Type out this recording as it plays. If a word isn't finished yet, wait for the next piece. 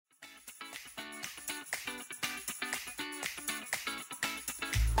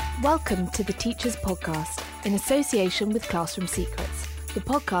Welcome to the Teachers Podcast in association with Classroom Secrets, the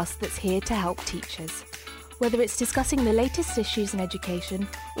podcast that's here to help teachers. Whether it's discussing the latest issues in education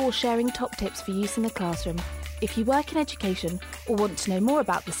or sharing top tips for use in the classroom, if you work in education or want to know more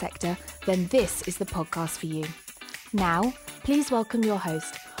about the sector, then this is the podcast for you. Now, please welcome your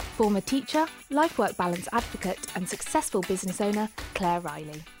host, former teacher, life-work balance advocate and successful business owner, Claire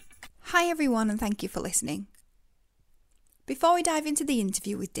Riley. Hi everyone and thank you for listening. Before we dive into the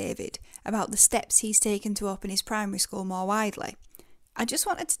interview with David about the steps he's taken to open his primary school more widely, I just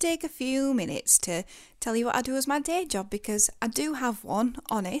wanted to take a few minutes to tell you what I do as my day job because I do have one,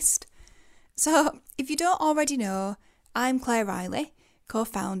 honest. So, if you don't already know, I'm Claire Riley,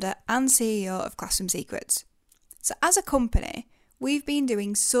 co-founder and CEO of Classroom Secrets. So as a company, we've been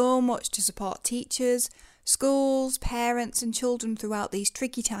doing so much to support teachers, schools, parents and children throughout these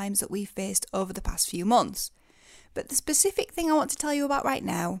tricky times that we've faced over the past few months. But the specific thing I want to tell you about right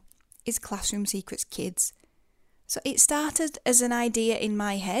now is Classroom Secrets Kids. So it started as an idea in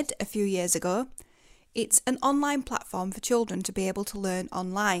my head a few years ago. It's an online platform for children to be able to learn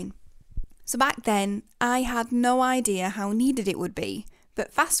online. So back then, I had no idea how needed it would be.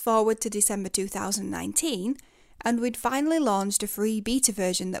 But fast forward to December 2019, and we'd finally launched a free beta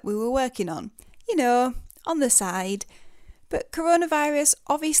version that we were working on. On the side. But coronavirus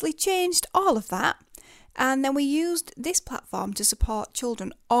obviously changed all of that. And then we used this platform to support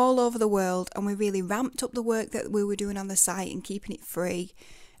children all over the world, and we really ramped up the work that we were doing on the site and keeping it free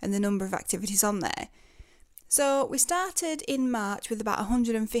and the number of activities on there. So we started in March with about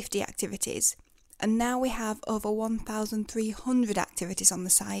 150 activities, and now we have over 1,300 activities on the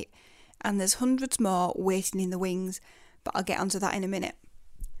site, and there's hundreds more waiting in the wings, but I'll get onto that in a minute.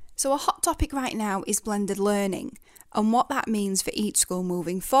 So a hot topic right now is blended learning and what that means for each school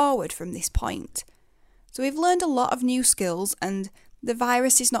moving forward from this point. So we've learned a lot of new skills and the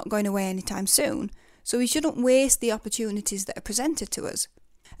virus is not going away anytime soon, so we shouldn't waste the opportunities that are presented to us.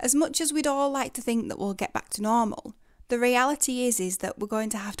 As much as we'd all like to think that we'll get back to normal, the reality is that we're going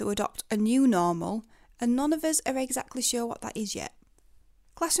to have to adopt a new normal and none of us are exactly sure what that is yet.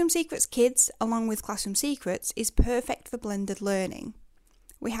 Classroom Secrets Kids, along with Classroom Secrets, is perfect for blended learning.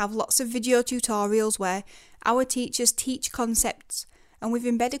 We have lots of video tutorials where our teachers teach concepts and we've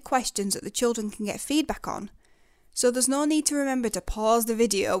embedded questions that the children can get feedback on. So there's no need to remember to pause the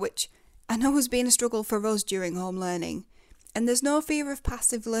video, which I know has been a struggle for us during home learning. And there's no fear of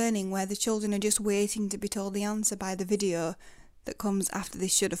passive learning where the children are just waiting to be told the answer by the video that comes after they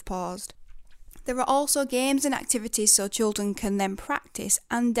should have paused. There are also games and activities so children can then practice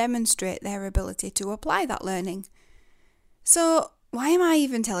and demonstrate their ability to apply that learning. So why am I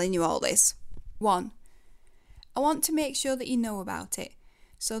even telling you all this? 1. I want to make sure that you know about it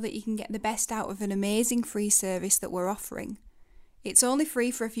so that you can get the best out of an amazing free service that we're offering. It's only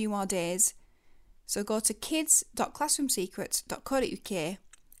free for a few more days, so go to kids.classroomsecrets.co.uk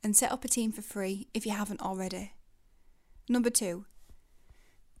and set up a team for free if you haven't already. Number 2,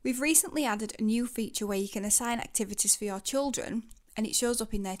 we've recently added a new feature where you can assign activities for your children and it shows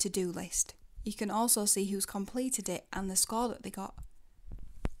up in their to-do list. You can also see who's completed it and the score that they got.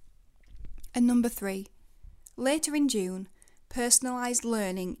 And number 3, later in June, personalised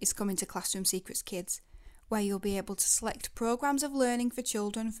learning is coming to Classroom Secrets Kids, where you'll be able to select programmes of learning for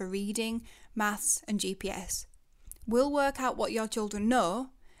children for reading, maths and GPS. We'll work out what your children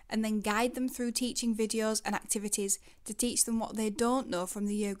know and then guide them through teaching videos and activities to teach them what they don't know from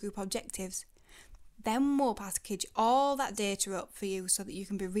the year group objectives. Then we'll package all that data up for you so that you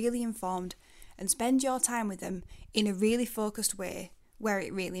can be really informed and spend your time with them in a really focused way where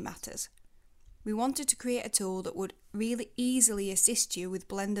it really matters. We wanted to create a tool that would really easily assist you with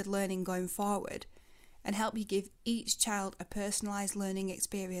blended learning going forward and help you give each child a personalised learning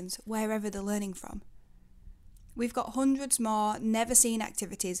experience wherever they're learning from. We've got hundreds more never-seen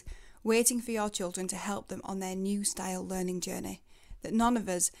activities waiting for your children to help them on their new style learning journey that none of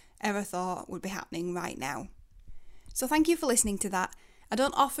us ever thought would be happening right now. So thank you for listening to that. I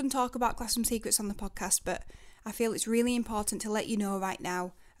don't often talk about Classroom Secrets on the podcast, but I feel it's really important to let you know right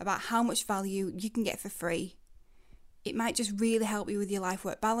now about how much value you can get for free. It might just really help you with your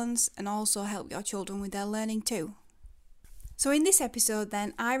life-work balance and also help your children with their learning too. So in this episode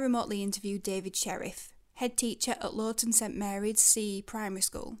then, I remotely interviewed David Sheriff, head teacher at Loughton St Mary's CE Primary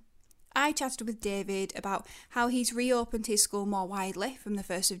School. I chatted with David about how he's reopened his school more widely from the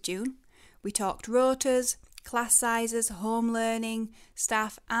 1st of June. We talked rotas, class sizes, home learning,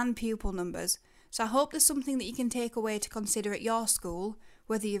 staff and pupil numbers. So I hope there's something that you can take away to consider at your school,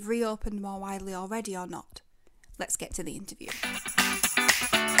 whether you've reopened more widely already or not. Let's get to the interview.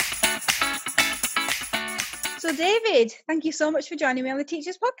 So So, David, thank you so much for joining me on the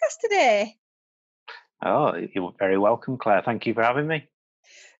Teachers Podcast today. Oh, you're very welcome, Claire. Thank you for having me.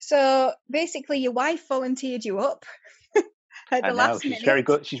 So, basically, your wife volunteered you up at the I know, last she's minute. very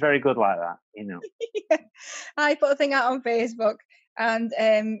good. She's very good like that, you know. I put a thing out on Facebook, and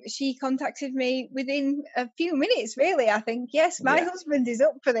she contacted me within a few minutes, really. I think, yes, my husband is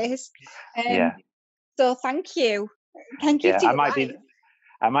up for this. Yeah. So, thank you. Thank you to your wife.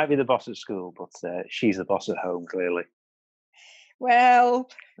 I might be the boss at school, but she's the boss at home, clearly. Well,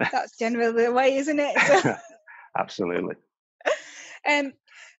 that's generally the way, isn't it? Absolutely.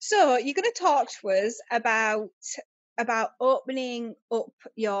 So you're going to talk to us about opening up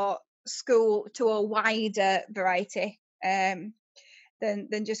your school to a wider variety than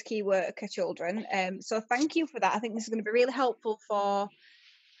just key worker children. So thank you for that. I think this is going to be really helpful for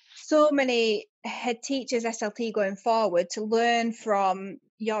so many head teachers, SLT, going forward to learn from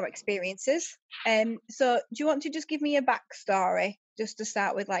your experiences. So do you want to just give me a backstory, just to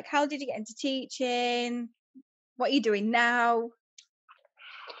start with, like, how did you get into teaching? What are you doing now?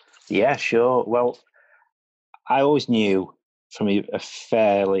 Yeah, sure. Well, I always knew from a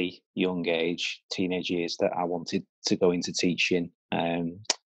fairly young age, teenage years, that I wanted to go into teaching.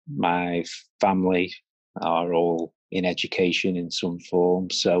 My family are all in education in some form,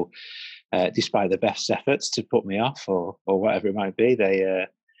 so despite the best efforts to put me off or whatever it might be, they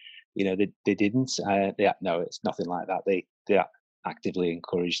didn't. No, it's nothing like that. They actively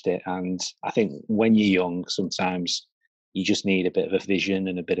encouraged it, and I think when you're young, sometimes you just need a bit of a vision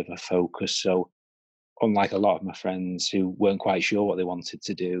and a bit of a focus. So unlike a lot of my friends who weren't quite sure what they wanted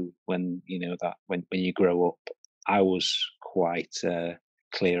to do when you grow up, I was quite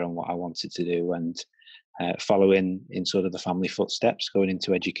clear on what I wanted to do, and following in sort of the family footsteps, going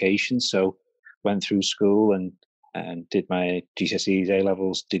into education. So went through school and did my GCSEs, A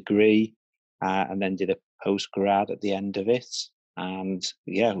levels degree, and then did a postgrad at the end of it. And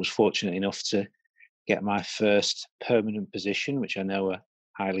I was fortunate enough to get my first permanent position, which I know are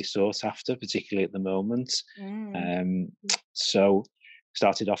highly sought after, particularly at the moment. So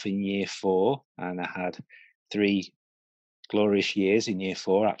started off in year 4, and I had 3 glorious years in year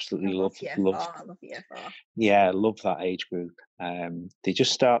 4. Absolutely loved. I love year 4. Yeah, love that age group. They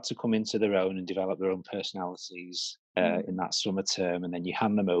just start to come into their own and develop their own personalities in that summer term, and then you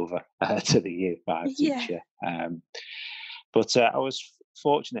hand them over to the year 5 teacher. But I was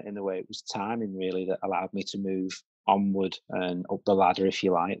fortunate in the way it was timing, really, that allowed me to move onward and up the ladder, if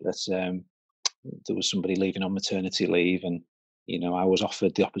you like. That there was somebody leaving on maternity leave, and I was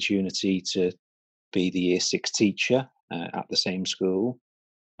offered the opportunity to be the year 6 teacher at the same school,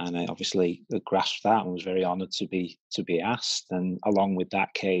 and I obviously grasped that and was very honoured to be asked. And along with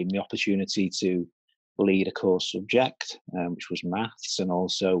that came the opportunity to lead a core subject, which was maths, and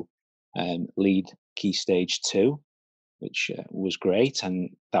also lead Key Stage 2, which was great.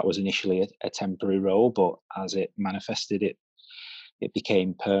 And that was initially a temporary role, but as it manifested, it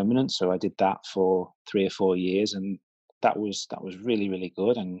became permanent. So I did that for 3 or 4 years, and that was really, really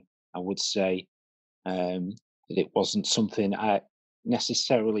good. And I would say that it wasn't something I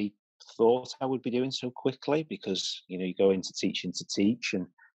necessarily thought I would be doing so quickly, because you go into teaching to teach, and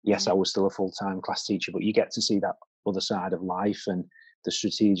yes, I was still a full-time class teacher, but you get to see that other side of life and the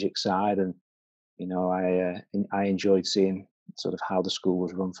strategic side. And I enjoyed seeing sort of how the school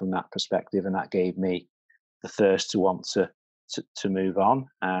was run from that perspective, and that gave me the thirst to want to move on.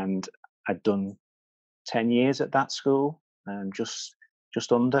 And I'd done 10 years at that school, just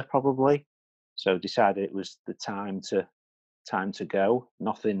under, probably. So decided it was the time to go.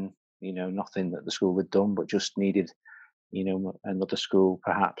 Nothing that the school had done, but just needed another school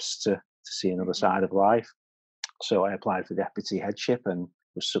perhaps to see another side of life. So I applied for deputy headship and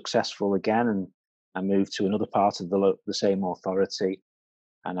was successful again, and I moved to another part of the same authority,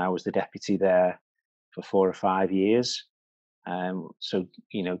 and I was the deputy there for 4 or 5 years. So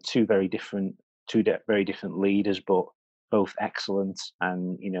two very different leaders, but both excellent,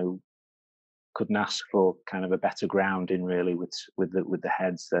 and couldn't ask for kind of a better grounding, really, with the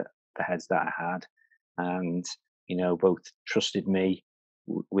heads that I had, and both trusted me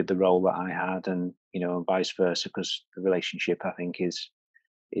with the role that I had, and and vice versa, because the relationship, I think, is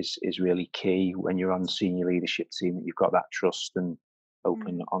really key when you're on the senior leadership team, that you've got that trust and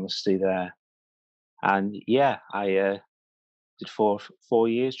open honesty there. And I did 4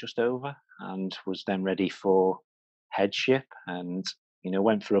 years, just over, and was then ready for headship, and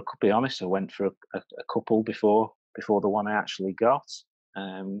went for be honest, I went for a couple before the one I actually got,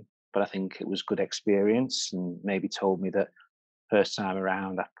 but I think it was good experience, and maybe told me that first time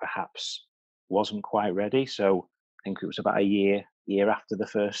around I perhaps wasn't quite ready. So I think it was about a year after the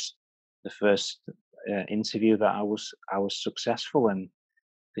first interview that I was successful, and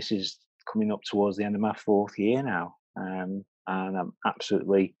this is coming up towards the end of my 4th year now, and I'm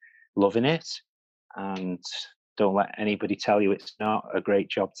absolutely loving it. And don't let anybody tell you it's not a great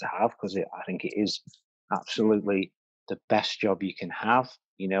job to have, because I think it is absolutely the best job you can have.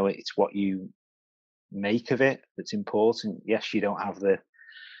 It's what you make of it that's important. Yes, you don't have the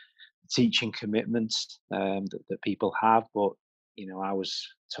teaching commitments that people have, but I was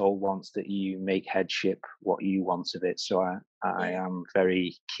told once that you make headship what you want of it. So I am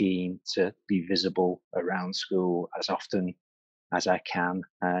very keen to be visible around school as often as I can.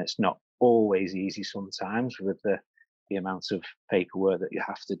 It's not always easy sometimes with the amount of paperwork that you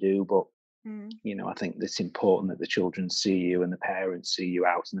have to do, but I think it's important that the children see you and the parents see you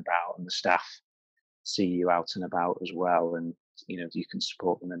out and about, and the staff see you out and about as well, and you can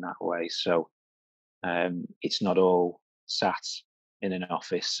support them in that way. So it's not all sat in an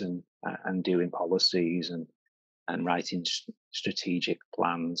office and doing policies and writing strategic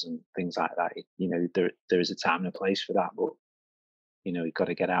plans and things like that. There is a time and a place for that, but you've got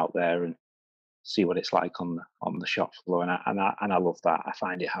to get out there and see what it's like on the shop floor, and I love that. I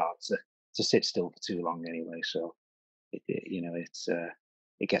find it hard to sit still for too long anyway, so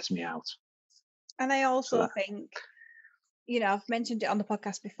it gets me out. And I also think, I've mentioned it on the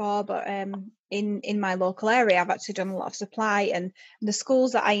podcast before, but in my local area, I've actually done a lot of supply, and the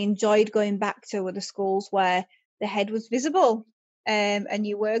schools that I enjoyed going back to were the schools where the head was visible, and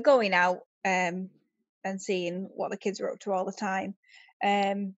you were going out and seeing what the kids were up to all the time.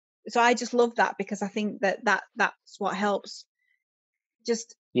 So I just love that, because I think that's what helps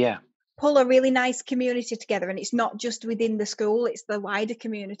just pull a really nice community together, and it's not just within the school, it's the wider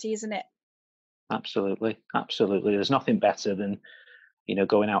community, isn't it? Absolutely. There's nothing better than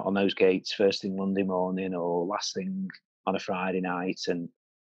going out on those gates first thing Monday morning or last thing on a Friday night, and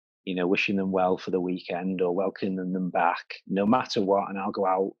wishing them well for the weekend or welcoming them back no matter what. And I'll go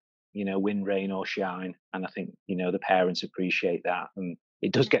out, wind, rain or shine, and I think the parents appreciate that, and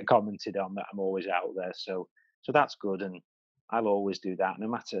it does get commented on that I'm always out there, so that's good. And I'll always do that no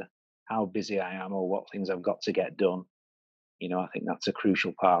matter how busy I am or what things I've got to get done. I think that's a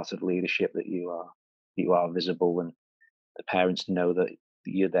crucial part of leadership, that you are visible, and the parents know that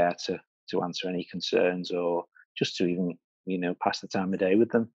you're there to answer any concerns, or just to even pass the time of day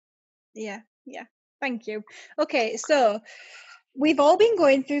with them. Yeah, thank you. Okay, so we've all been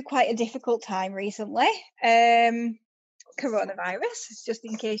going through quite a difficult time recently. Coronavirus, just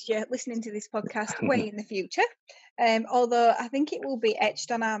in case you're listening to this podcast way in the future, although I think it will be etched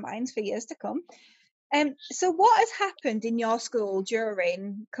on our minds for years to come. So what has happened in your school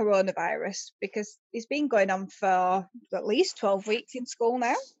during coronavirus? Because it's been going on for at least 12 weeks in school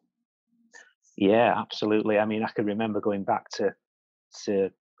now. Yeah, absolutely. I mean, I can remember going back to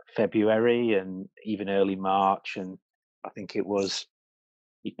February and even early March, and I think it was,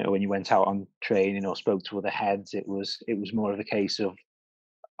 when you went out on training or spoke to other heads, it was more of a case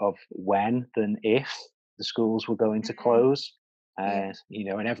of when than if the schools were going to close. And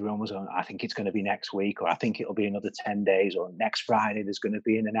everyone was on, I think it's going to be next week, or I think it'll be another 10 days, or next Friday there's going to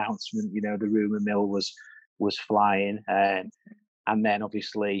be an announcement. The rumour mill was flying. And then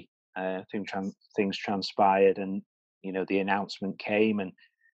obviously things transpired, and, the announcement came. And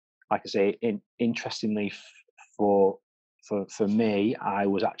like I say, interestingly for me, I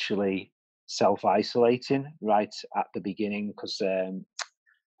was actually self-isolating right at the beginning, because a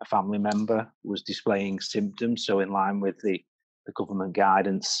family member was displaying symptoms. So in line with the government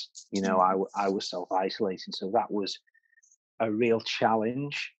guidance, I was self-isolating. So that was a real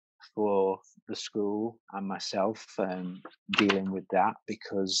challenge for the school and myself, dealing with that,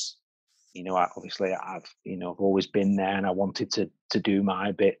 because I've always been there, and I wanted to do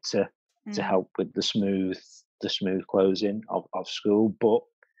my bit to help with the smooth closing of school. But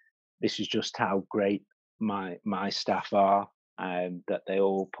this is just how great my staff are, that they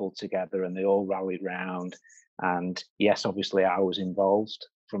all pulled together and they all rallied round. And yes, obviously I was involved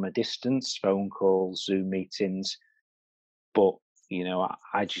from a distance, phone calls, Zoom meetings, but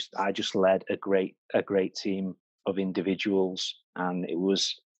I just led a great team of individuals, and it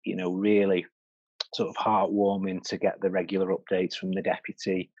was really sort of heartwarming to get the regular updates from the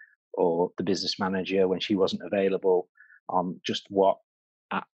deputy or the business manager when she wasn't available on just what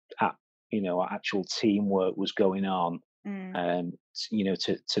actual teamwork was going on,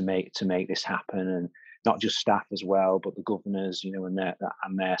 to make this happen. And not just staff as well, but the governors,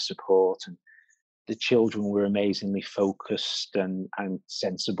 and their support. And the children were amazingly focused and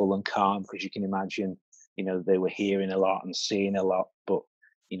sensible and calm, because you can imagine, they were hearing a lot and seeing a lot, but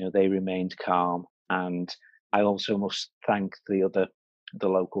they remained calm. And I also must thank the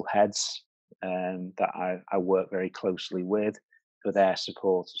local heads that I work very closely with for their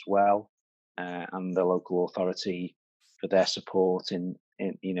support as well, and the local authority for their support in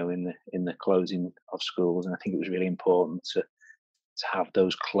the closing of schools. And I think it was really important to have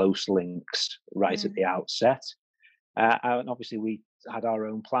those close links right at the outset. And obviously, we had our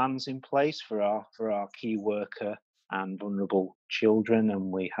own plans in place for our key worker and vulnerable children,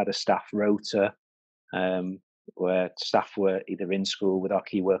 and we had a staff rota where staff were either in school with our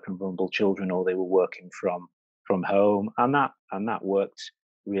key worker and vulnerable children, or they were working from home, and that worked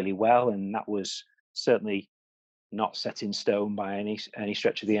really well. And that was certainly not set in stone by any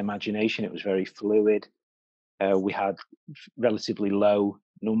stretch of the imagination. It was very fluid. We had relatively low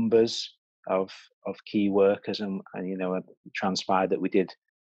numbers of key workers, and it transpired that we did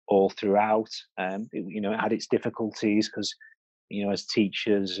all throughout. It had its difficulties because as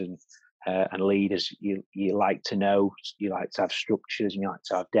teachers and leaders, you like to know, you like to have structures, and you like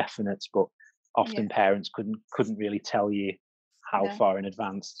to have definites, but often parents couldn't really tell you how far in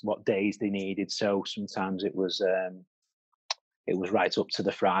advance, what days they needed. So sometimes it was right up to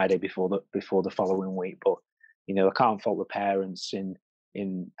the Friday before the following week. But I can't fault the parents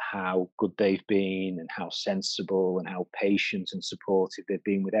in how good they've been, and how sensible and how patient and supportive they've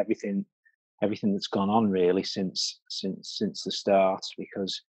been with everything that's gone on really since the start.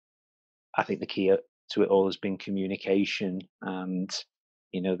 Because I think the key to it all has been communication, and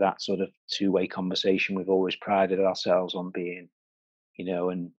that sort of two-way conversation. We've always prided ourselves on being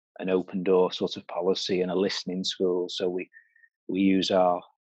an open door sort of policy and a listening school. So we use our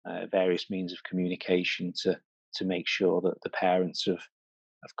various means of communication to make sure that the parents have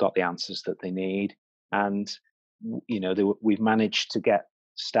got the answers that they need. And we've managed to get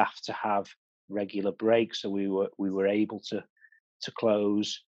staff to have regular breaks, so we were able to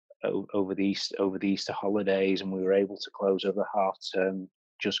close over the Easter holidays, and we were able to close over half term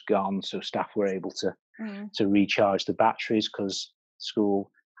just gone, so staff were able to recharge the batteries, because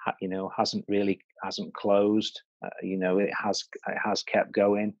school hasn't closed. It has kept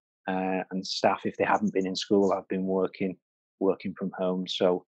going, and staff, if they haven't been in school, have been working from home.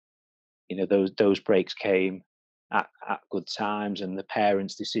 So those breaks came at good times, and the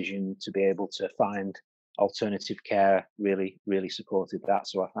parents' decision to be able to find alternative care really supported that.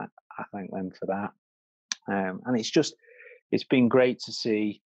 So I thank them for that. And it's been great to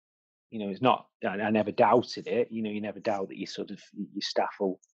see. It's not. I never doubted it. You never doubt that your staff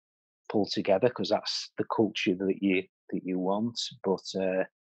will pull together, because that's the culture that you want. But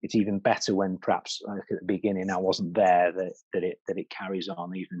it's even better when, perhaps like at the beginning, I wasn't there, that it carries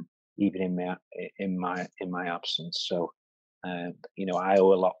on even in my absence. So I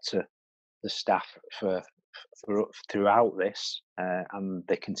owe a lot to the staff for throughout this, and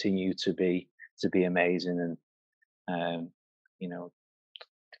they continue to be amazing. And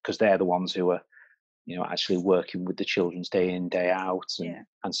because they're the ones who are actually working with the children's day in, day out,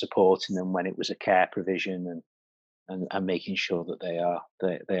 and supporting them when it was a care provision, and making sure that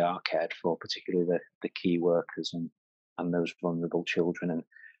they are cared for, particularly the key workers and those vulnerable children. And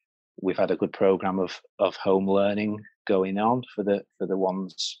we've had a good program of home learning going on for the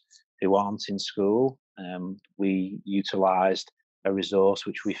ones who aren't in school. We utilised a resource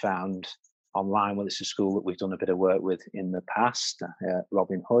which we found online. Well, it's a school that we've done a bit of work with in the past,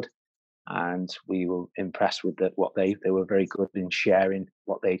 Robin Hood, and we were impressed with what they were very good in sharing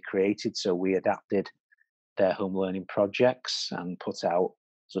what they created. So we adapted their home learning projects and put out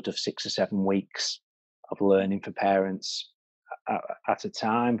sort of 6 or 7 weeks of learning for parents at a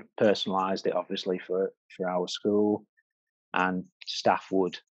time, personalised it obviously for our school, and staff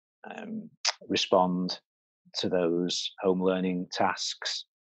would respond to those home learning tasks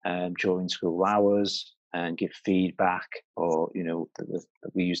during school hours and give feedback. Or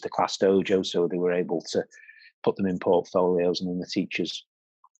we used the Class Dojo, so they were able to put them in portfolios, and then the teachers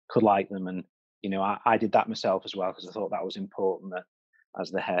could like them. And I did that myself as well, because I thought that was important, that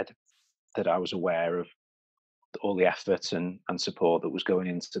as the head, that I was aware of all the effort and support that was going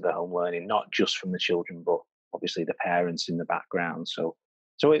into the home learning, not just from the children, but obviously the parents in the background. So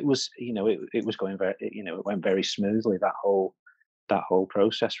it was, it was going very, it went very smoothly, that whole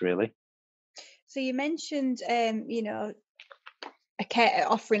process, really. So you mentioned,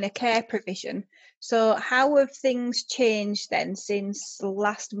 offering a care provision. So how have things changed then since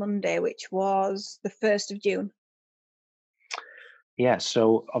last Monday, which was the 1st of June? Yeah,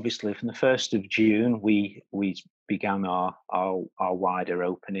 so obviously from the 1st of June, we began our wider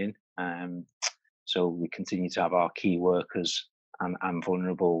opening. So we continue to have our key workers and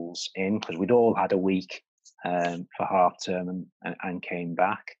vulnerables in, because we'd all had a week for half term and came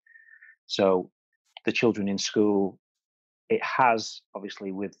back. So the children in school it has,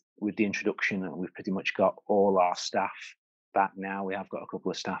 obviously, with the introduction, we've pretty much got all our staff back now. We have got a couple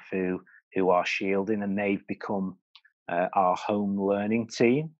of staff who are shielding, and they've become our home learning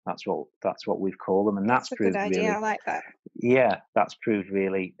team. That's what we've called them, and that's a good idea. Really, I like that. Yeah, that's proved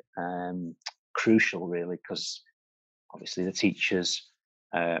really crucial, really, because obviously the teachers,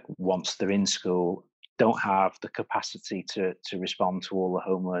 once they're in school, don't have the capacity to respond to all the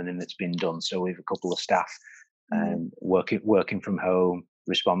home learning that's been done. So we've a couple of staff working from home,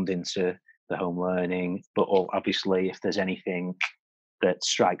 responding to the home learning, but obviously if there's anything that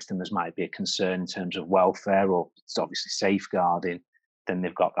strikes them as might be a concern in terms of welfare or it's obviously safeguarding, then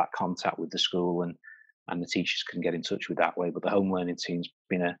they've got that contact with the school and the teachers can get in touch with that way. But the home learning team's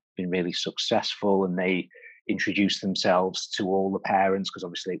been really successful, and they introduce themselves to all the parents, because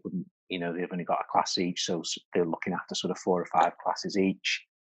obviously it wouldn't, they've only got a class each, so they're looking after sort of 4 or 5 classes each,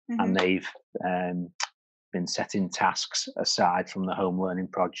 and they've been setting tasks aside from the home learning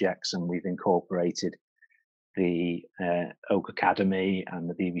projects, and we've incorporated the Oak Academy and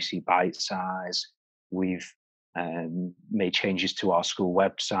the BBC Bite Size. We've made changes to our school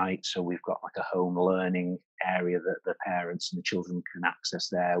website, so we've got like a home learning area that the parents and the children can access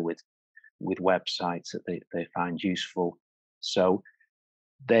there with websites that they find useful. So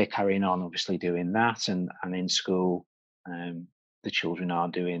they're carrying on obviously doing that, and in school the children are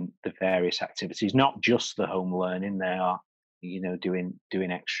doing the various activities, not just the home learning. They are doing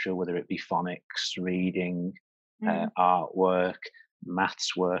extra, whether it be phonics, reading, artwork,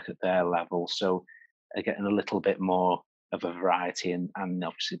 maths work at their level. So they're getting a little bit more of a variety, and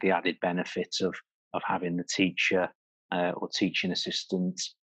obviously the added benefits of having the teacher or teaching assistant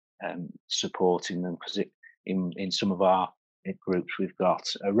supporting them, because in some of our groups we've got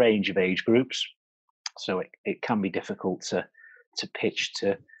a range of age groups, so it can be difficult to pitch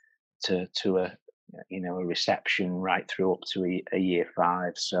to a a reception right through up to a year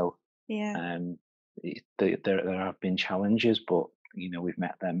 5. So there have been challenges, but we've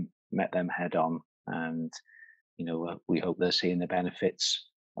met them head on, and we hope they're seeing the benefits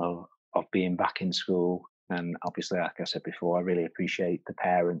of being back in school. And obviously, like I said before, I really appreciate the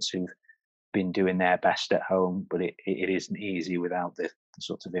parents who've been doing their best at home, but it isn't easy without the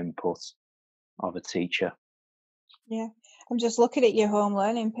sort of input of a teacher. Yeah, I'm just looking at your home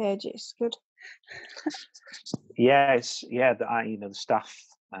learning page. It's good. The staff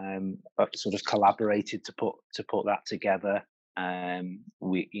sort of collaborated to put that together. Our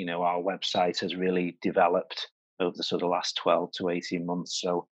website has really developed over the sort of last 12 to 18 months.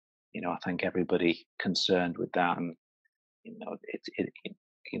 So, I thank everybody concerned with that. And,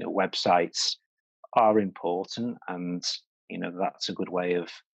 websites are important, and, that's a good way of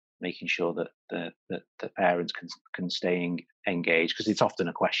making sure that the parents can stay engaged, because it's often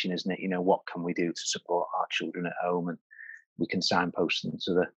a question, isn't it? What can we do to support our children at home? And we can signpost them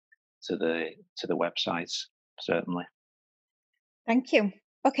to the websites, certainly. Thank you.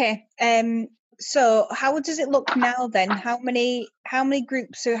 Okay. So how does it look now then? How many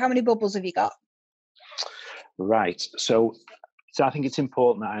groups or how many bubbles have you got? Right. So I think it's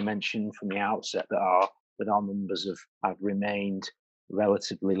important that I mention from the outset that our numbers have remained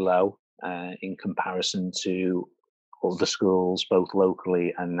relatively low in comparison to other schools, both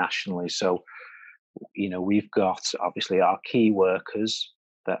locally and nationally. So, we've got obviously our key workers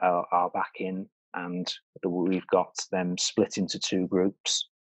that are back in, and we've got them split into 2 groups.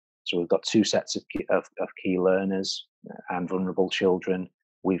 So we've got 2 sets of key learners and vulnerable children.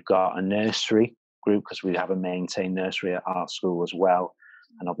 We've got a nursery group, because we have a maintained nursery at our school as well.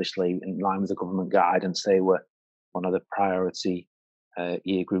 And obviously, in line with the government guidance, they were one of the priority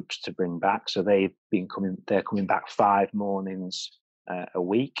year groups to bring back. So they're coming back 5 mornings a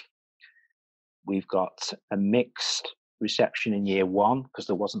week. We've got a mixed reception in year 1, because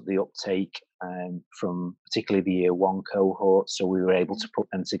there wasn't the uptake from particularly the year 1 cohort, so we were able to put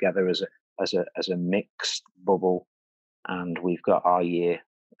them together as a mixed bubble. And we've got our year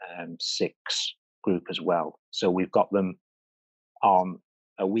 6 group as well, so we've got them on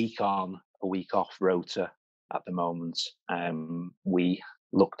a week off rota at the moment. We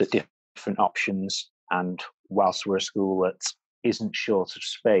looked at different options, and whilst we're a school that isn't short of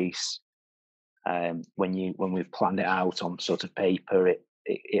space, when we've planned it out on sort of paper,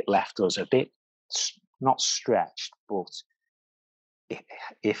 it left us a bit not stretched, but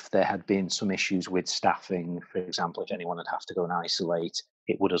if there had been some issues with staffing, for example, if anyone had have to go and isolate,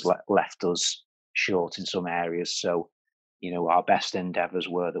 it would have left us short in some areas. So, our best endeavours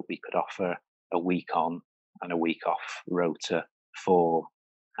were that we could offer a week on and a week off rota for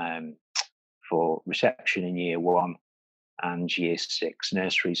reception in year 1 and year 6.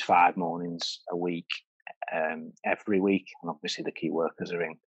 Nurseries 5 mornings a week, every week, and obviously the key workers are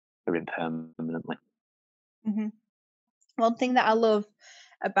in permanently. Mm-hmm. One thing that I love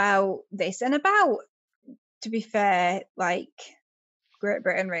about this, and about, to be fair, like Great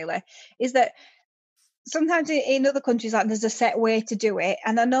Britain really, is that sometimes in other countries, like, there's a set way to do it,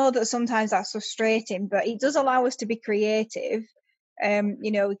 and I know that sometimes that's frustrating, but it does allow us to be creative.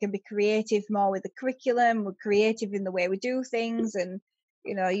 We can be creative more with the curriculum. We're creative in the way we do things, and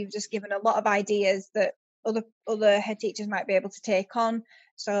you've just given a lot of ideas that other head teachers might be able to take on.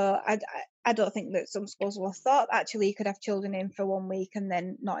 So I don't think that some schools will have thought actually you could have children in for 1 week and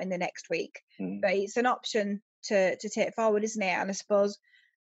then not in the next week. But it's an option to take forward, isn't it? And I suppose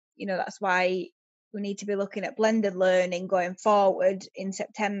that's why we need to be looking at blended learning going forward in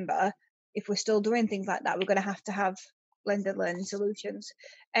September. If we're still doing things like that, we're going to have blended learning solutions.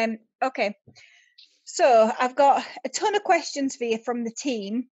 Okay, so I've got a ton of questions for you from the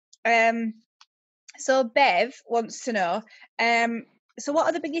team. So Bev wants to know, so what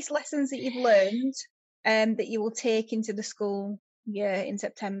are the biggest lessons that you've learned that you will take into the school year in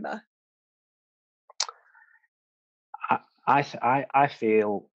September? I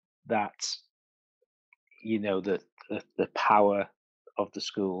feel that the power of the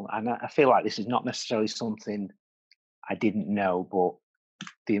school, and I feel like this is not necessarily something I didn't know, but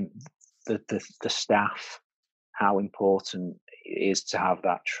the staff, how important it is to have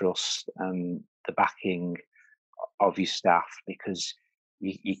that trust and the backing of your staff, because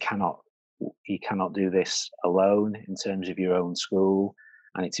you cannot do this alone in terms of your own school,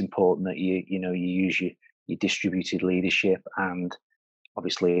 and it's important that you use your distributed leadership and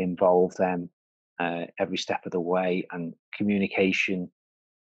obviously involve them every step of the way. And communication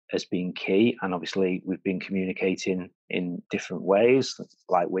has been key, and obviously we've been communicating in different ways,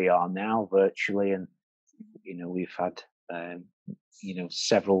 like we are now, virtually, and we've had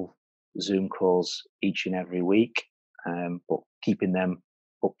several Zoom calls each and every week, but keeping them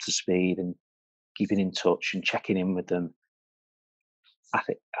up to speed and keeping in touch and checking in with them, I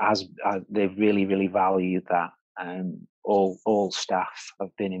think they've really valued that. All staff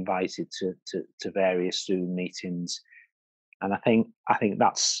have been invited to various Zoom meetings, and I think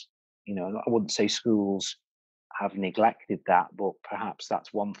that's, I wouldn't say schools have neglected that, but perhaps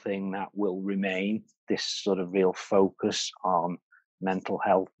that's one thing that will remain, this sort of real focus on mental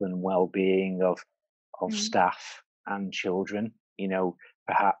health and well-being of staff and children.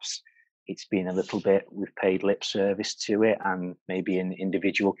 Perhaps it's been a little bit, we've paid lip service to it, and maybe in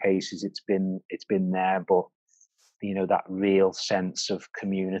individual cases it's been there, but that real sense of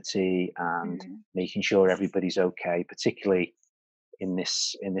community and making sure everybody's okay, particularly in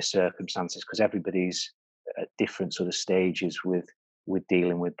this circumstances, because everybody's at different sort of stages with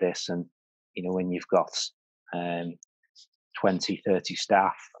dealing with this. And when you've got 20, 30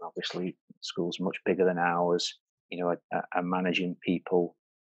 staff, and obviously schools much bigger than ours, are managing people,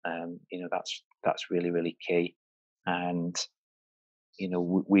 that's really key. And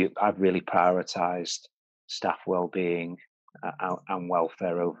I've really prioritized staff well-being and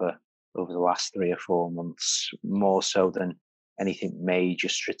welfare over the last 3 or 4 months, more so than anything major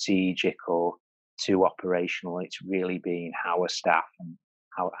strategic or too operational. It's really been how are staff and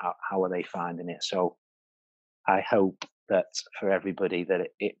how are they finding it. So I hope that for everybody that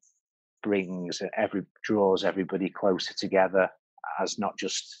it draws everybody closer together, as not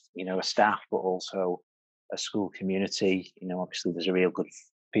just a staff, but also a school community. Obviously there's a real good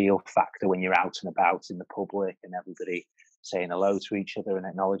feel factor when you're out and about in the public and everybody saying hello to each other and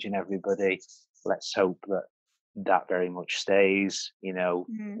acknowledging everybody. Let's hope that very much stays,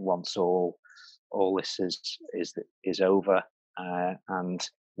 once all this is over, and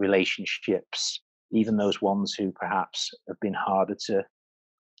relationships, even those ones who perhaps have been harder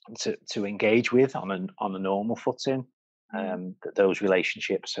to engage with on a normal footing, that those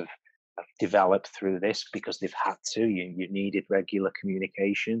relationships have developed through this, because they've had to. You needed regular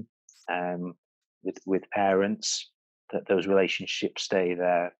communication with parents, that those relationships stay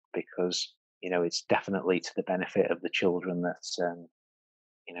there, because it's definitely to the benefit of the children that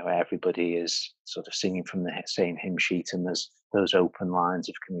everybody is sort of singing from the same hymn sheet, and there's those open lines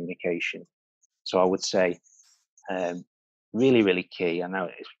of communication. So I would say really key. I know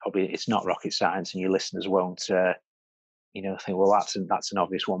it's not rocket science, and your listeners won't think, well, that's an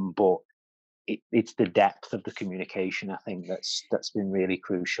obvious one, but it's the depth of the communication, I think, that's been really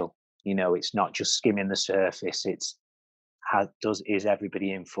crucial. It's not just skimming the surface. It's is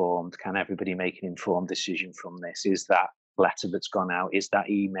everybody informed? Can everybody make an informed decision from this? Is that letter that's gone out, is that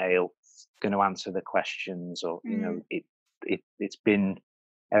email going to answer the questions? Or it's been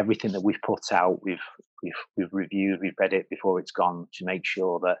everything that we've put out, we've reviewed, we've read it before it's gone, to make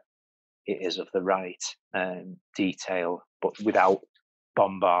sure that it is of the right detail, but without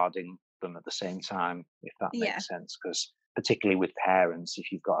bombarding them at the same time, if that Yeah. makes sense. Because particularly with parents,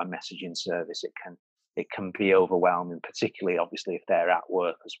 if you've got a messaging service, it can be overwhelming, particularly obviously if they're at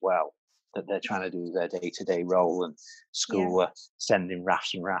work as well, that they're trying to do their day-to-day role, and school are sending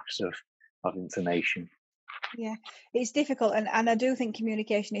rafts and rafts of information. Yeah, it's difficult, and I do think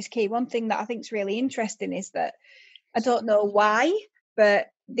communication is key. One thing that I think is really interesting is that I don't know why, but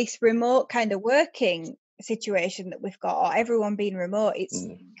this remote kind of working situation that we've got, or everyone being remote, it's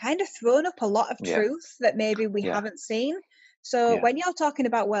kind of thrown up a lot of truth that maybe we haven't seen. So when you're talking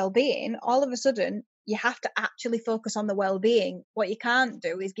about well-being, all of a sudden you have to actually focus on the well-being. What you can't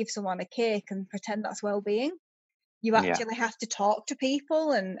do is give someone a cake and pretend that's well-being. You actually have to talk to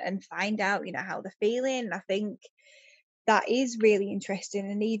people and find out, how they're feeling. And I think that is really interesting.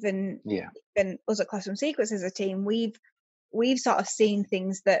 And even us at Classroom Secrets as a team, we've sort of seen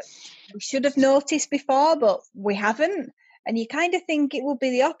things that we should have noticed before, but we haven't. And you kind of think it will be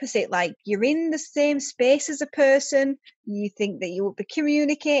the opposite. Like, you're in the same space as a person, you think that you will be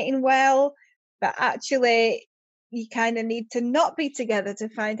communicating well, but actually you kind of need to not be together to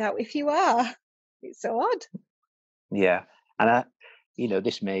find out if you are. It's so odd. Yeah, and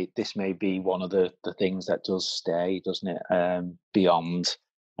this may be one of the things that does stay, doesn't it? Beyond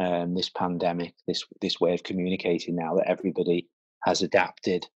this pandemic, this way of communicating now, that everybody has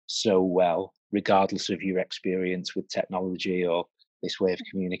adapted so well, regardless of your experience with technology or this way of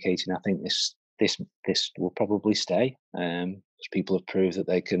communicating. I think this will probably stay, because people have proved that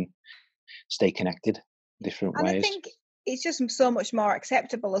they can stay connected different ways. I think it's just so much more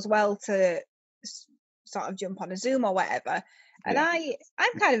acceptable as well to sort of jump on a Zoom or whatever. And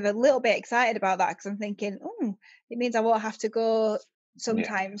I'm kind of a little bit excited about that, because I'm thinking, it means I won't have to go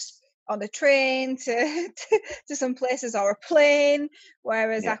sometimes on a train to some places, or a plane,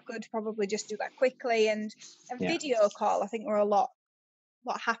 whereas I could probably just do that quickly. And video call, I think we're a lot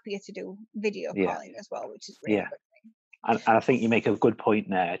happier to do video calling as well, which is really good. And I think you make a good point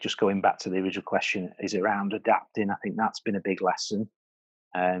there. Just going back to the original question, is around adapting. I think that's been a big lesson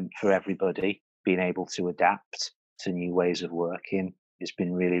for everybody. Being able to adapt to new ways of working has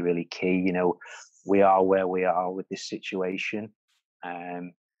been really, really key. We are where we are with this situation,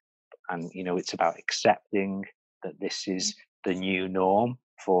 and it's about accepting that this is the new norm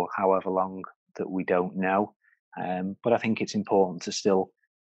for however long that we don't know. But I think it's important to still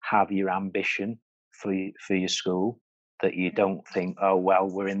have your ambition for your school, that you don't think, oh, well,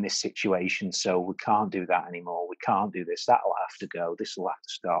 we're in this situation, so we can't do that anymore. We can't do this. That'll have to go. This will have to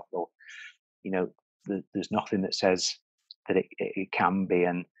stop. Or, there's nothing that says that it can be.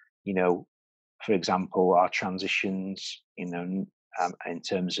 And, for example, our transitions, in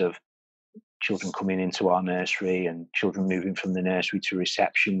terms of children coming into our nursery and children moving from the nursery to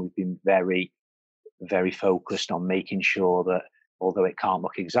reception, we've been very, very focused on making sure that, although it can't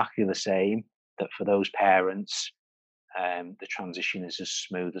look exactly the same, that for those parents, the transition is as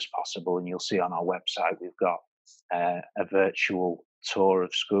smooth as possible. And you'll see on our website, we've got a virtual tour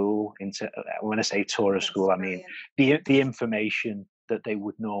of school. When I say tour of school, I mean the information that they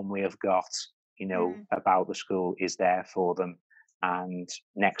would normally have got, about the school is there for them. And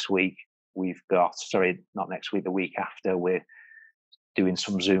next week the week after, we're doing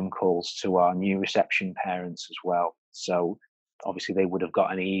some Zoom calls to our new reception parents as well. So obviously they would have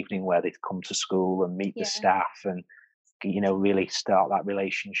got an evening where they'd come to school and meet the staff and, really start that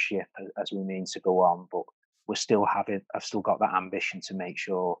relationship as we mean to go on. But I've still got that ambition to make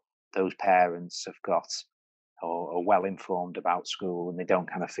sure those parents have got or are well informed about school, and they don't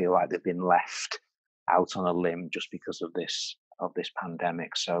kind of feel like they've been left out on a limb just because of this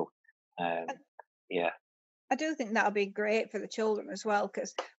pandemic. So I do think that'll be great for the children as well,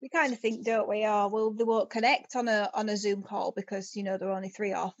 because we kind of think, don't we, well, they won't connect on a Zoom call because, they're only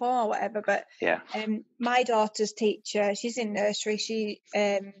 3 or 4 or whatever. But my daughter's teacher, she's in nursery,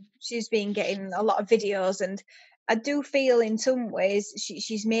 she's been getting a lot of videos, and I do feel in some ways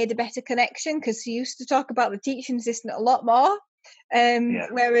she's made a better connection, because she used to talk about the teaching assistant a lot more.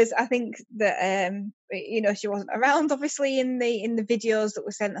 Whereas I think that she wasn't around obviously in the videos that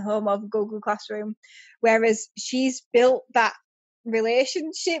were sent home over Google Classroom, whereas she's built that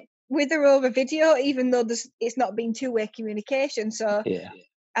relationship with her over video, even though it's not been two-way communication. So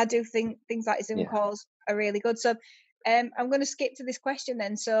I do think things like Zoom calls are really good. So I'm going to skip to this question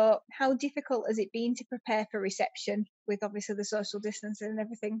then. So how difficult has it been to prepare for reception with obviously the social distancing and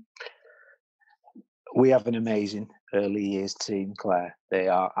everything? We have an amazing early years team, Claire. They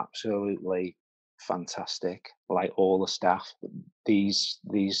are absolutely fantastic. Like all the staff, these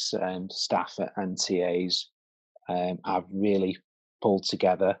staff and TAs have really pulled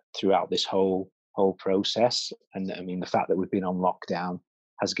together throughout this whole process. And I mean, the fact that we've been on lockdown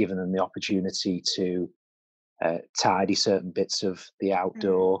has given them the opportunity to tidy certain bits of the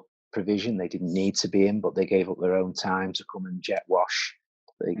outdoor provision they didn't need to be in, but they gave up their own time to come and jet wash,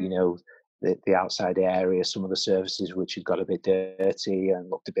 the outside area, some of the surfaces which had got a bit dirty and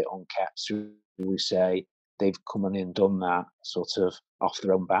looked a bit unkept, so we say. They've come in and done that sort of off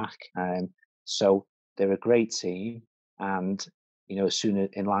their own back. So they're a great team. And, as soon as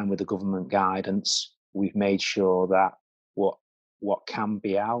in line with the government guidance, we've made sure that what can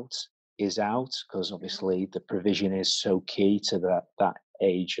be out is out, because obviously the provision is so key to that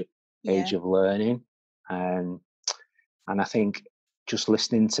age of learning. And I think just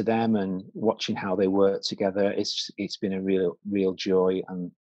listening to them and watching how they work together, it's been a real joy.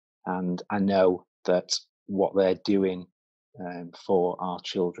 And I know that what they're doing for our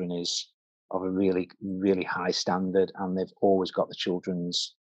children is of a really, really high standard, and they've always got the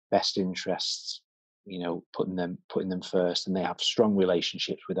children's best interests, putting them first, and they have strong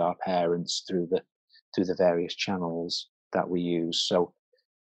relationships with our parents through the various channels that we use. So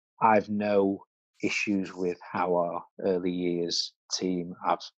I've no issues with how our early years team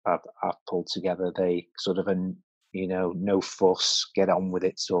have pulled together. They sort of no fuss, get on with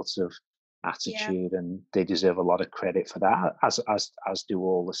it sort of attitude, and they deserve a lot of credit for that, as do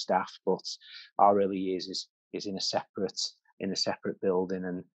all the staff. But our early years is in a separate building,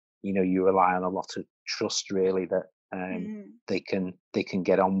 and you rely on a lot of trust, really, that they can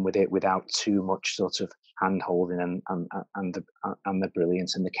get on with it without too much sort of hand holding, and the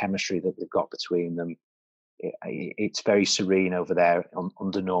brilliance and the chemistry that they've got between them. It's very serene over there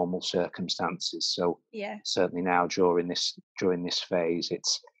under normal circumstances. So certainly now during this phase,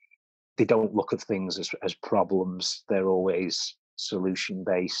 they don't look at things as problems. They're always solution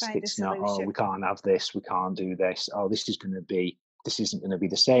based. It's not, we can't have this, we can't do this. This isn't going to be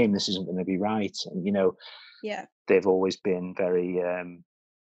the same. This isn't going to be right. And they've always been very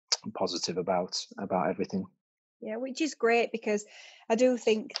positive about everything. Yeah, which is great, because I do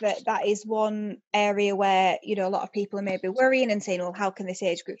think that is one area where, a lot of people are maybe worrying and saying, well, how can this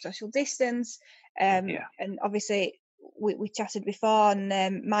age group social distance? And obviously we chatted before,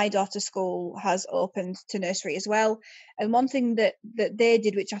 and my daughter's school has opened to nursery as well. And one thing that they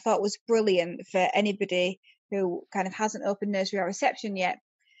did, which I thought was brilliant for anybody who kind of hasn't opened nursery or reception yet,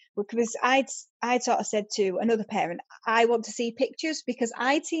 because I'd sort of said to another parent, I want to see pictures, because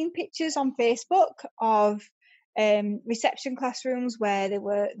I'd seen pictures on Facebook of reception classrooms where there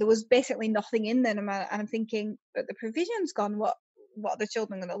was basically nothing in them, and I'm thinking, but the provision's gone. What are the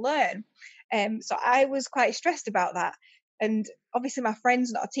children going to learn? So I was quite stressed about that. And obviously my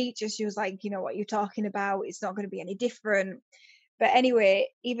friend's not a teacher. She was like, what you're talking about, it's not going to be any different. But anyway,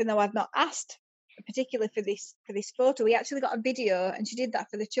 even though I've not asked particularly for this photo, we actually got a video, and she did that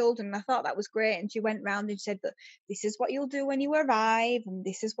for the children, and I thought that was great. And she went round and said that this is what you'll do when you arrive, and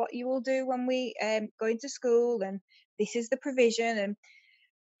this is what you will do when we go into school, and this is the provision. And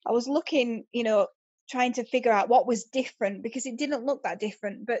I was looking, trying to figure out what was different, because it didn't look that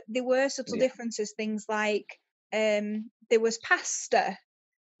different, but there were subtle differences. Things like there was pasta,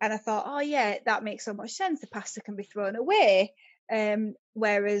 and I thought, that makes so much sense. The pasta can be thrown away,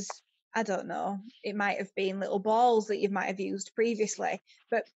 whereas I don't know, it might have been little balls that you might have used previously.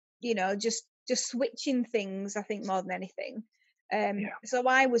 But just switching things, I think, more than anything. So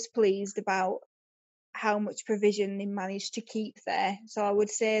I was pleased about how much provision they managed to keep there. So I would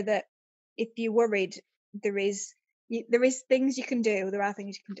say that if you're worried, there is things you can do. There are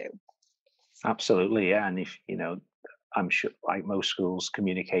things you can do. Absolutely, yeah. And if I'm sure, like most schools,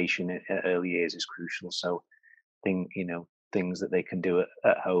 communication at early years is crucial. So things that they can do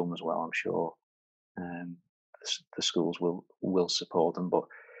at home as well, I'm sure the schools will support them. But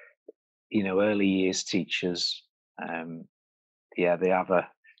early years teachers, they have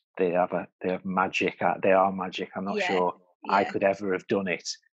magic. They are magic. I'm not sure I could ever have done it,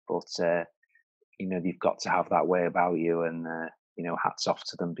 but you've got to have that way about you, and hats off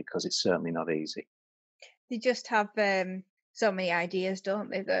to them, because it's certainly not easy. They just have so many ideas, don't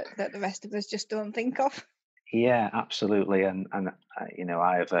they, that the rest of us just don't think of. Yeah, absolutely. And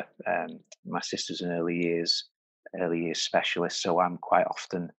I have my sister's an early years specialist, so I'm quite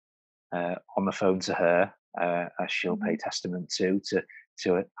often on the phone to her, as she'll pay testament to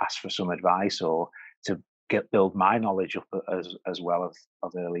ask for some advice, or to build my knowledge up as well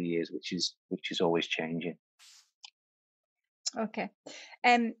of early years, which is always changing. Okay,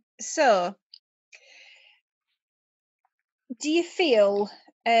 so do you feel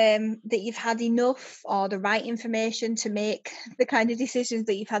that you've had enough or the right information to make the kind of decisions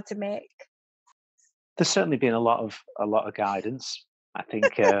that you've had to make? There's certainly been a lot of guidance I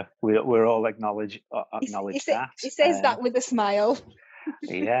think we're all acknowledge that. He says that with a smile.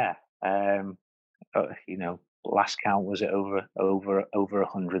 Yeah. Last count was at over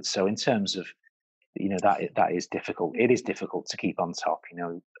 100. So in terms of, that is difficult. It is difficult to keep on top,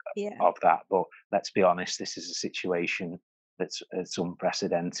 of that. But let's be honest, this is a situation that's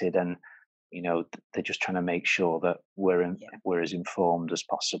unprecedented, and they're just trying to make sure that we're as informed as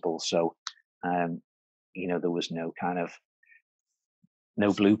possible. So, there was no kind of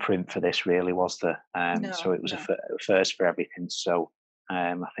no blueprint for this, really, was there? So it was a first for everything. So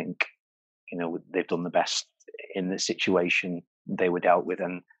I think they've done the best in the situation they were dealt with,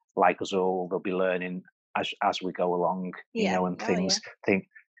 and like us all, they'll be learning as we go along. And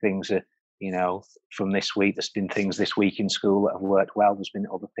things are, from this week. There's been things this week in school that have worked well. There's been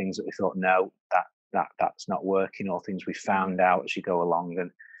other things that we thought, no, that's not working, or things we found out as you go along,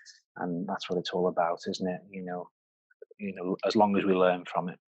 and that's what it's all about, isn't it? As long as we learn from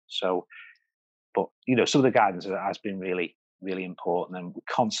it. So, but some of the guidance has been really, really important, and we're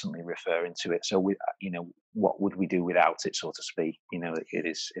constantly referring to it. So we, what would we do without it, so to speak? It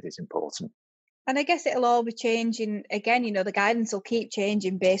is important. And I guess it'll all be changing again. The guidance will keep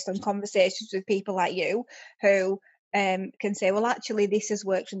changing based on conversations with people like you who can say, well, actually, this has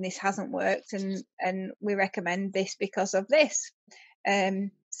worked and this hasn't worked, and we recommend this because of this.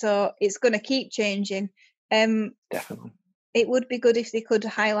 So it's going to keep changing. Definitely. It would be good if they could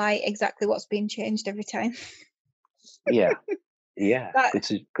highlight exactly what's been changed every time. Yeah.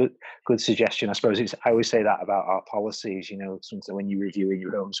 Good suggestion. I suppose I always say that about our policies. Sometimes when you review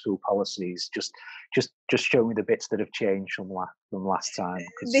your own school policies, just show me the bits that have changed from last time.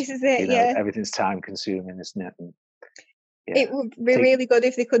 This is it. Everything's time consuming, isn't it? And, it would be really good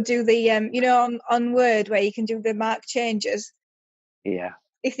if they could do the on Word where you can do the mark changes. Yeah.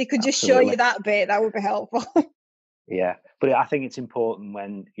 If they could just show you that bit, that would be helpful. Yeah, but I think it's important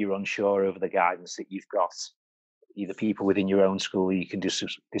when you're unsure over the guidance that you've got either people within your own school you can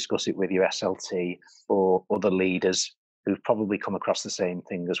discuss it with your SLT, or other leaders who've probably come across the same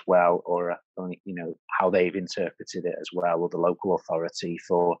thing as well, or how they've interpreted it as well, or the local authority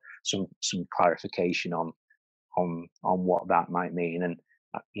for some clarification on what that might mean. And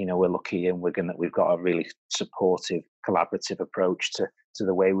we're lucky in Wigan that we've got a really supportive, collaborative approach to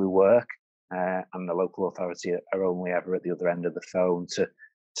the way we work, and the local authority are only ever at the other end of the phone to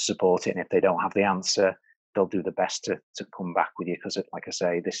support it. And if they don't have the answer, they'll do the best to come back with you, because, like I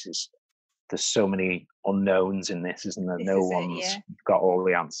say, there's so many unknowns in this, isn't there? No one's got all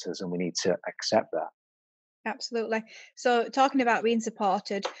the answers, and we need to accept that. Absolutely. So, talking about being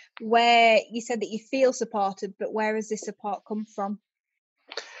supported, where you said that you feel supported, but where has this support come from?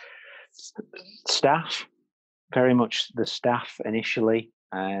 Staff, very much the staff initially.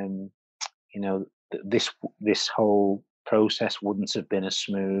 This whole process wouldn't have been as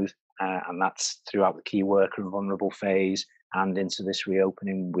smooth, and that's throughout the key worker and vulnerable phase and into this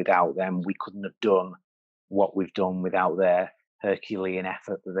reopening. Without them, we couldn't have done what we've done without their Herculean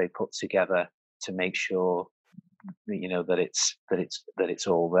effort that they put together to make sure that it's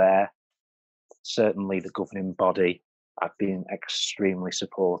all there. Certainly the governing body have been extremely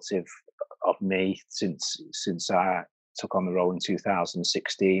supportive of me since I took on the role in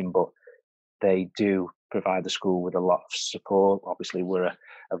 2016, but they do provide the school with a lot of support. Obviously, we're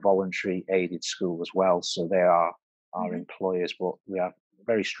a voluntary aided school as well, so they are our employers, but we have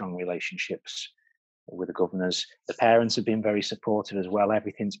very strong relationships with the governors. The parents have been very supportive as well.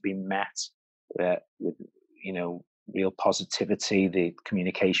 Everything's been met with real positivity. The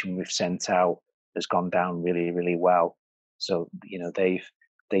communication we've sent out has gone down really, really well. So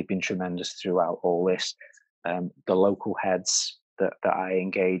they've been tremendous throughout all this. The local heads that I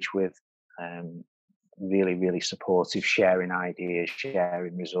engage with, really, really supportive, sharing ideas,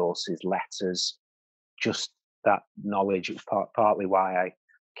 sharing resources, letters, just that knowledge. It was partly why I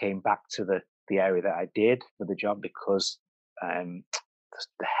came back to the area that I did for the job, because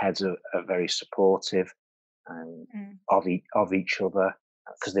the heads are very supportive of each other,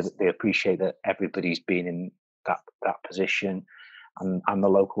 because they appreciate that everybody's been in that position, and the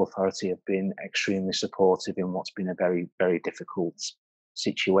local authority have been extremely supportive in what's been a very, very difficult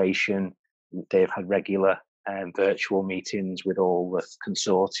situation. They've had regular virtual meetings with all the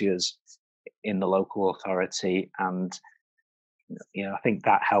consortias in the local authority, and I think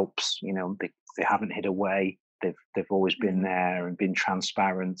that helps. They haven't hid away. They've always been there and been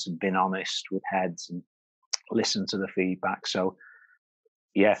transparent and been honest with heads and listened to the feedback. So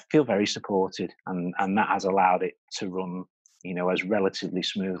feel very supported, and that has allowed it to run as relatively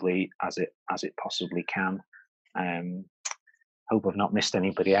smoothly as it possibly can. hope I've not missed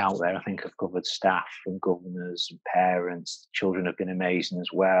anybody out there. I think I've covered staff and governors and parents. Children have been amazing as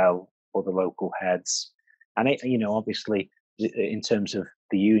well, other local heads. And, obviously, in terms of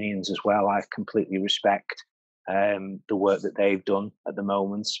the unions as well, I completely respect the work that they've done at the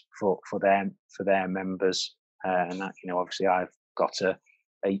moment for their members. And that, obviously I've got a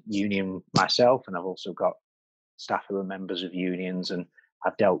union myself, and I've also got staff who are members of unions, and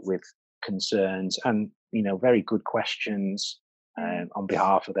I've dealt with concerns and, very good questions on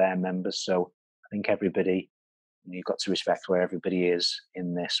behalf of their members. So I think everybody, you've got to respect where everybody is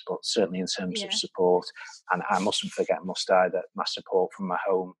in this, but certainly in terms of support, and I mustn't forget, must I, that my support from my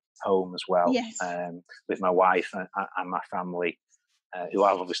home as well, with my wife and my family, who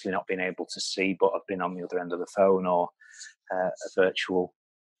I've obviously not been able to see, but I've been on the other end of the phone or a virtual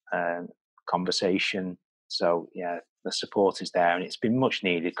conversation. So yeah, the support is there, and it's been much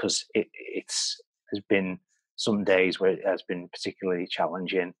needed, because there's been some days where it has been particularly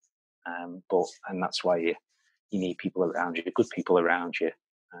challenging, and that's why you need people around you, good people around you,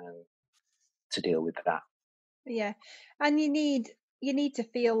 to deal with that. Yeah, and you need to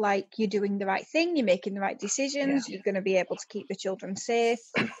feel like you're doing the right thing, you're making the right decisions, you're going to be able to keep the children safe.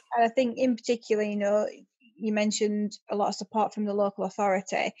 And I think in particular, you mentioned a lot of support from the local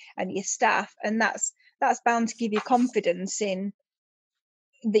authority and your staff, and that's bound to give you confidence in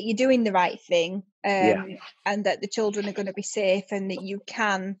that you're doing the right thing, and that the children are going to be safe, and that you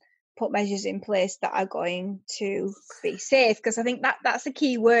can put measures in place that are going to be safe. Because I think that's a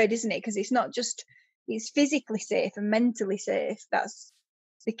key word, isn't it? Because it's not just, it's physically safe and mentally safe. That's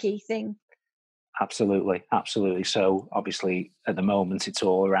the key thing. Absolutely. So obviously at the moment it's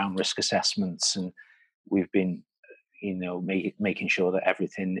all around risk assessments, and we've been, making sure that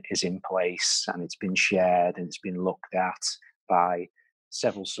everything is in place and it's been shared and it's been looked at by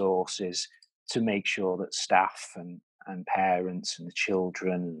several sources to make sure that staff and parents and the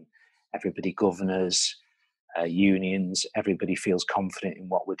children, everybody, governors, unions, everybody feels confident in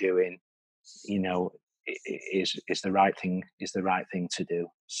what we're doing. Is the right thing to do.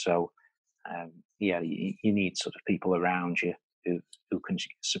 So you need sort of people around you who can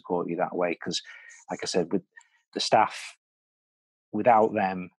support you that way, because like I said, with the staff, without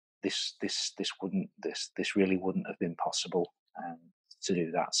them this really wouldn't have been possible to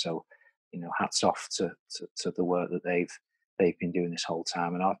do that. So hats off to the work that they've been doing this whole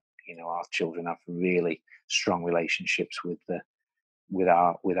time. And our children have really strong relationships with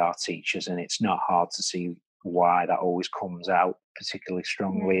our teachers, and it's not hard to see why that always comes out particularly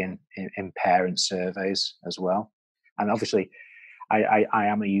strongly in parent surveys as well. And obviously I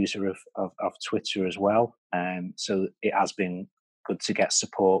am a user of Twitter as well, so it has been good to get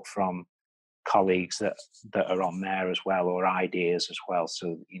support from colleagues that are on there as well, or ideas as well.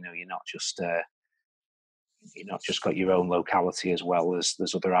 So you're not just got your own locality as well, as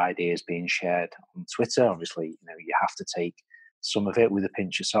there's other ideas being shared on Twitter. Obviously, you have to take some of it with a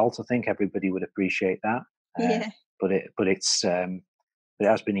pinch of salt. I think everybody would appreciate that. But it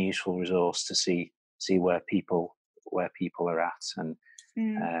has been a useful resource to see where people are at. And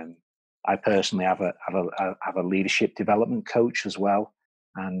I personally have a leadership development coach as well,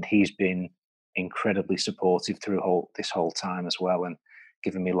 and he's been incredibly supportive through this whole time as well, and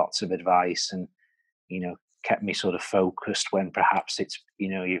given me lots of advice, and kept me sort of focused when perhaps it's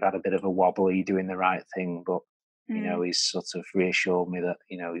you've had a bit of a wobble, are you doing the right thing? But he's sort of reassured me that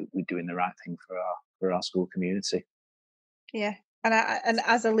we're doing the right thing for our school community. Yeah, and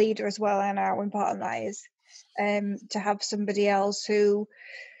as a leader as well, I know how important that is, to have somebody else who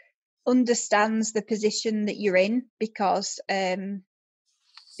understands the position that you're in, because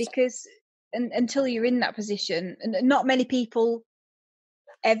until you're in that position, and not many people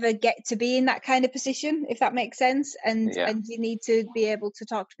ever get to be in that kind of position, if that makes sense. And you need to be able to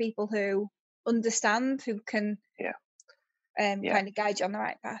talk to people who understand, who can kind of guide you on the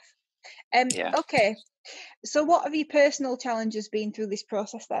right path. Okay, so what have your personal challenges been through this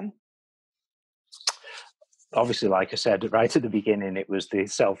process then? Obviously, like I said right at the beginning, it was the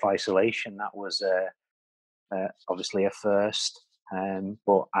self-isolation. That was obviously a first,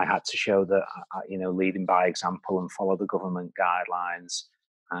 but I had to show that leading by example and follow the government guidelines,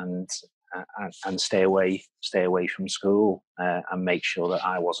 and stay away from school, and make sure that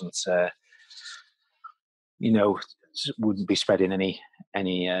I wasn't wouldn't be spreading any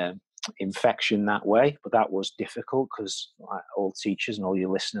infection that way. But that was difficult, because all teachers and all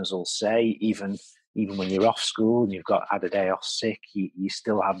your listeners will say, even when you're off school and you've had a day off sick, you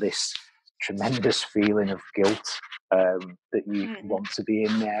still have this tremendous feeling of guilt, that you want to be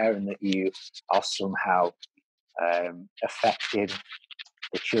in there, and that you are somehow affecting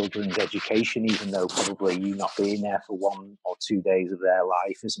the children's education, even though probably you not being there for 1 or 2 days of their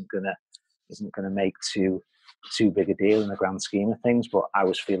life isn't gonna make too big a deal in the grand scheme of things. But I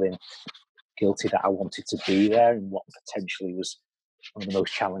was feeling guilty that I wanted to be there in what potentially was one of the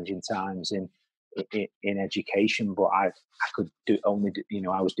most challenging times in education. But I could do only do,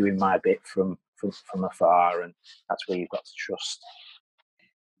 I was doing my bit from afar, and that's where you've got to trust.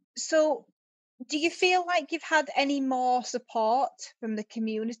 So, do you feel like you've had any more support from the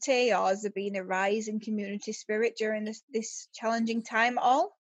community, or has there been a rise in community spirit during this challenging time at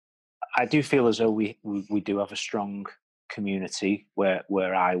all? I do feel as though we do have a strong community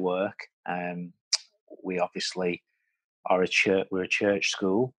where I work. We obviously are a church. We're a church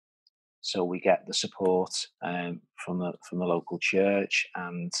school, so we get the support from the local church,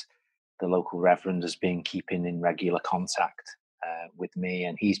 and the local reverend has been keeping in regular contact with me,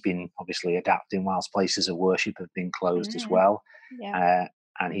 and he's been obviously adapting whilst places of worship have been closed as well. Yeah.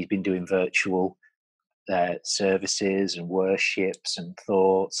 And he's been doing virtual services and worships and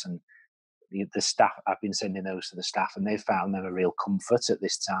thoughts, and the staff. I've been sending those to the staff, and they've found them a real comfort at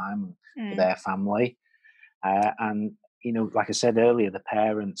this time for their family. And like I said earlier, the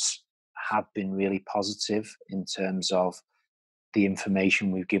parents have been really positive in terms of the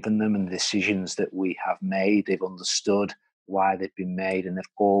information we've given them and the decisions that we have made. They've understood why they've been made, and they've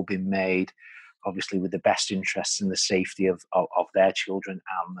all been made obviously with the best interests and the safety of their children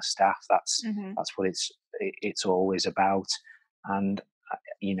and the staff. That's what it's always about. And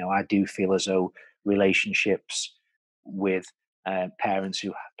I do feel as though relationships with parents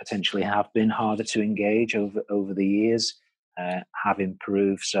who potentially have been harder to engage over the years have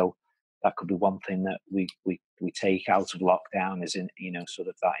improved. So that could be one thing that we take out of lockdown, is in sort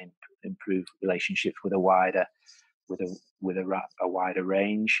of that improved relationships with a wider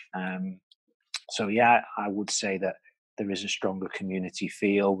range. So yeah, I would say that there is a stronger community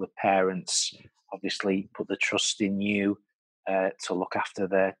feel. The parents obviously put the trust in you to look after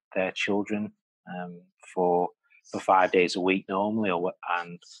their children for 5 days a week normally,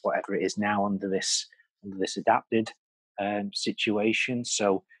 and whatever it is now under this adapted situation.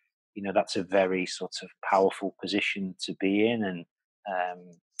 So that's a very sort of powerful position to be in, and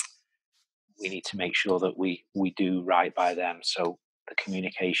we need to make sure that we do right by them. So the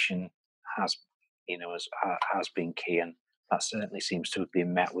communication has been key, and that certainly seems to have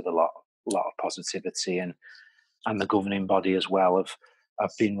been met with a lot of positivity, and the governing body as well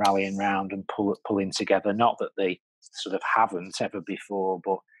have been rallying round and pulling together. Not that they sort of haven't ever before,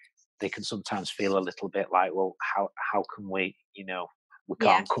 but they can sometimes feel a little bit like, well, how can we, we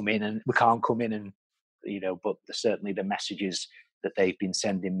can't come in and but certainly the messages that they've been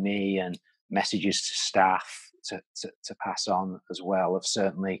sending me and messages to staff to pass on as well have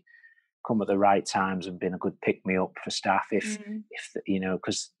certainly come at the right times and been a good pick me up for staff if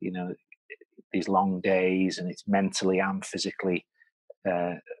because these long days, and it's mentally and physically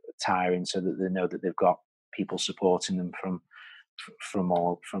tiring, so that they know that they've got people supporting them from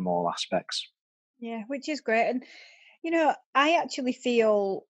all aspects. Yeah, which is great. And I actually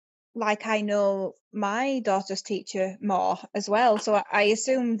feel like I know my daughter's teacher more as well. So I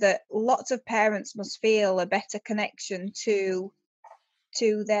assume that lots of parents must feel a better connection to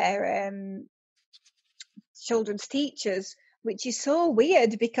their children's teachers, which is so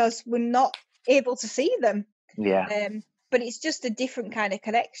weird because we're not able to see them. Yeah. But it's just a different kind of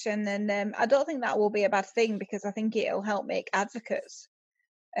connection, and I don't think that will be a bad thing, because I think it'll help make advocates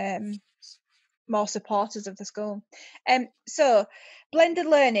more supporters of the school. So blended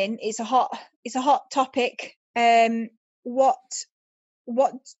learning is a hot topic. What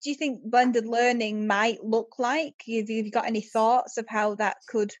do you think blended learning might look like? Have you got any thoughts of how that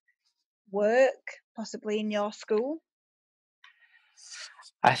could work possibly in your school?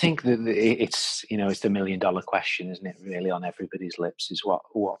 I think that it's it's the $1 million question, isn't it? Really, on everybody's lips is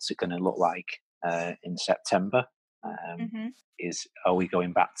what's it going to look like in September? Are we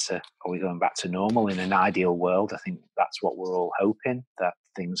going back to normal? In an ideal world, I think that's what we're all hoping, that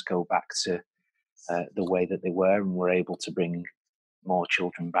things go back to the way that they were, and we're able to bring more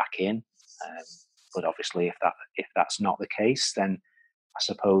children back in. But obviously, if that's not the case, then I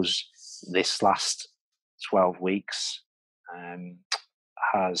suppose this last 12 weeks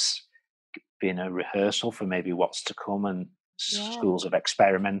has been a rehearsal for maybe what's to come, and schools have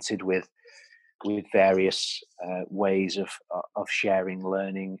experimented with various ways of sharing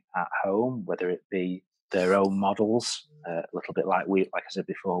learning at home, whether it be their own models, a little bit like I said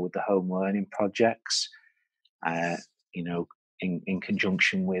before, with the home learning projects, in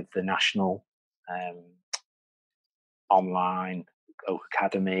conjunction with the national online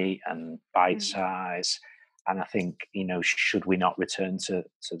Academy and Bite Size, I think, should we not return to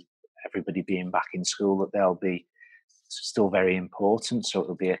everybody being back in school, that they'll be still very important. So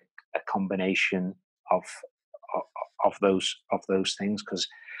it'll be a combination of those things, because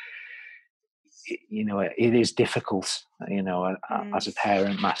it is difficult, as a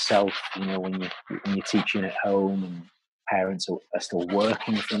parent myself, when you're teaching at home and parents are still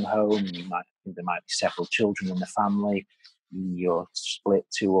working from home, and there might be several children in the family, you're split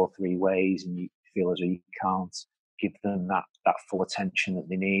 2 or 3 ways, and you feel as though you can't give them that full attention that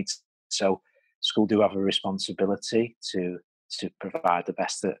they need. So school do have a responsibility to provide the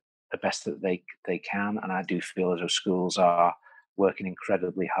best that they can, and I do feel as though schools are working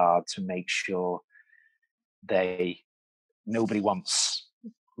incredibly hard to make sure nobody wants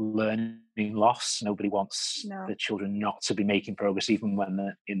learning loss. Nobody wants the children not to be making progress, even when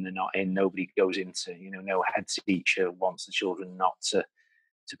they're not in. Nobody goes into, no head teacher wants the children not to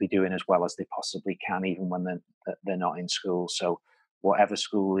be doing as well as they possibly can, even when they're not in school. So whatever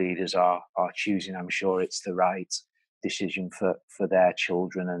school leaders are choosing, I'm sure it's the right decision for their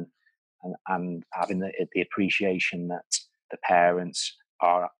children, and having the appreciation that the parents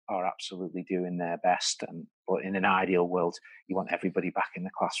are absolutely doing their best. But in an ideal world, you want everybody back in the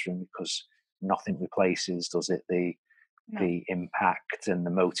classroom, because nothing replaces, does it, the impact and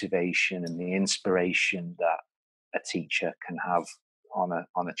the motivation and the inspiration that a teacher can have on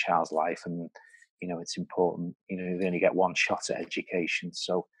a child's life. And it's important. You only get one shot at education,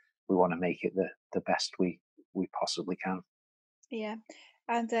 so we want to make it the best we possibly can. Yeah,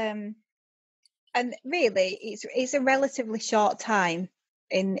 and really, it's a relatively short time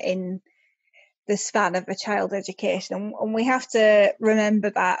in the span of a child's education, and we have to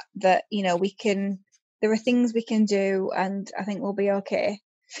remember that we can. There are things we can do, and I think we'll be okay.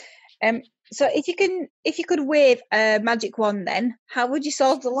 So if you could wave a magic wand, then how would you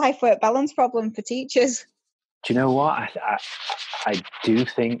solve the life-work balance problem for teachers? Do you know what? I do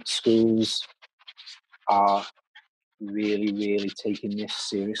think schools are really, really taking this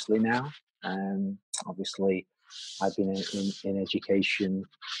seriously now. Obviously, I've been in education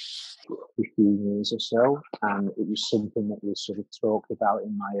 15 years or so, and it was something that was sort of talked about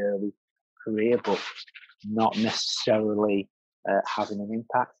in my early career, but not necessarily having an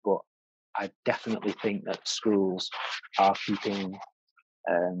impact. But I definitely think that schools are keeping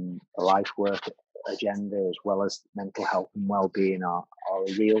the life work agenda, as well as mental health and well-being, are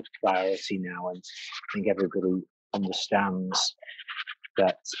a real priority now. And I think everybody understands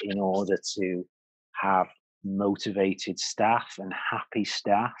that in order to have motivated staff and happy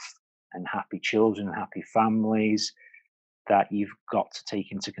children and happy families, that you've got to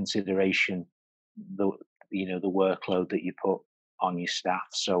take into consideration the workload that you put on your staff.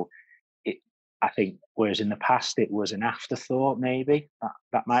 So I think, whereas in the past it was an afterthought, maybe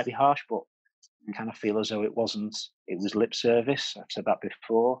that might be harsh, but I kind of feel as though it wasn't. It was lip service. I've said that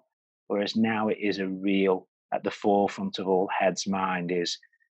before. Whereas now it is a real, at the forefront of all heads' mind is,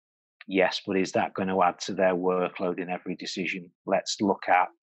 yes, but is that going to add to their workload in every decision? Let's look at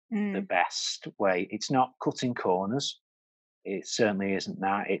the best way. It's not cutting corners. It certainly isn't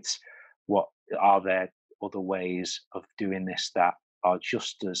that. It's, what are there other ways of doing this that are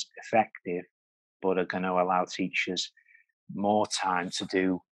just as effective, but are going to allow teachers more time to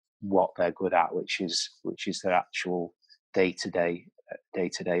do what they're good at, which is their actual day-to-day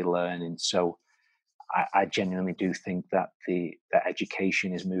learning. So I genuinely do think that that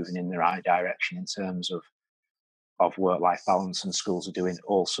education is moving in the right direction in terms of work-life balance, and schools are doing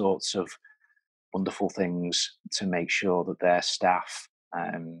all sorts of wonderful things to make sure that their staff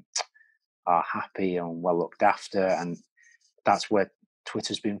are happy and well looked after. And that's where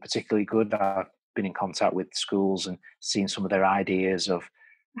Twitter's been particularly good. I've been in contact with schools and seen some of their ideas of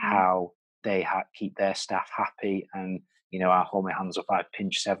how they keep their staff happy. And I hold my hands up, I've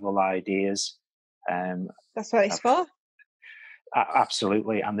pinched several ideas. That's what it's for.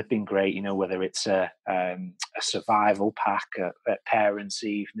 Absolutely, and they've been great. Whether it's a survival pack at parents'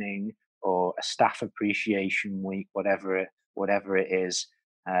 evening, or a staff appreciation week, whatever it is.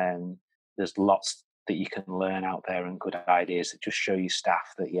 There's lots that you can learn out there, and good ideas that just show you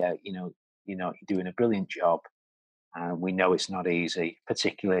staff that you're doing a brilliant job. And we know it's not easy,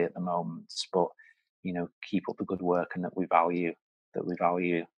 particularly at the moment, but keep up the good work, and that we value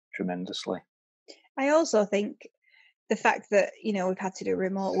tremendously. I also think the fact that we've had to do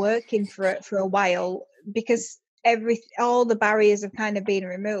remote working for a while, because all the barriers have kind of been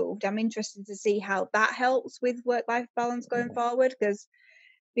removed. I'm interested to see how that helps with work-life balance going forward, because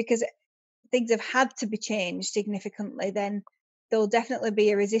things have had to be changed significantly. Then there'll definitely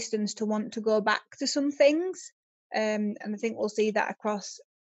be a resistance to want to go back to some things, and I think we'll see that across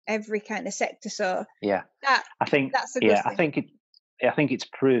every kind of sector. So yeah, I think that's a good thing. I think it's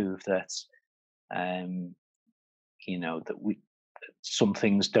proved that that some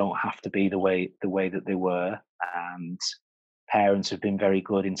things don't have to be the way that they were, and parents have been very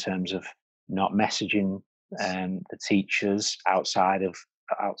good in terms of not messaging the teachers outside of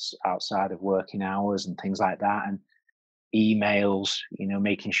working hours and things like that, and emails,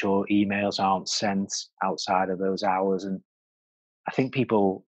 making sure emails aren't sent outside of those hours. And I think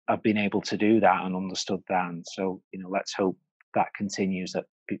people have been able to do that and understood that. And so, let's hope that continues, that,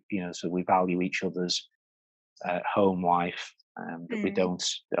 so we value each other's home life, that we don't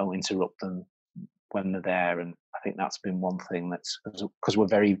interrupt them when they're there. And I think that's been one thing, that's because we're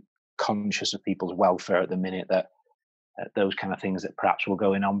very conscious of people's welfare at the minute, that those kind of things that perhaps were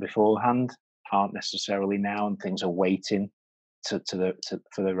going on beforehand aren't necessarily now, and things are waiting for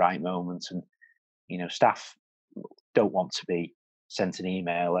the right moment. And staff don't want to be sent an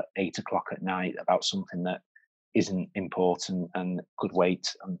email at 8 o'clock at night about something that isn't important and could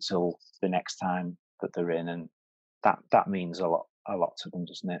wait until the next time that they're in. And that means a lot to them,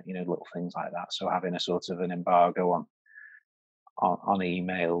 doesn't it? Little things like that. So having a sort of an embargo on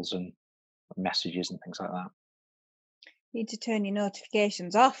emails and messages and things like that. You need to turn your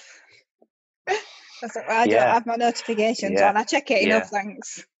notifications off. That's what I don't have my notifications on. I check it enough,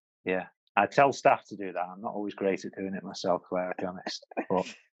 thanks. Yeah, I tell staff to do that. I'm not always great at doing it myself, Claire, to be honest. But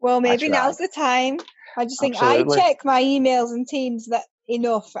well, maybe now's the time. I just think I check my emails and Teams that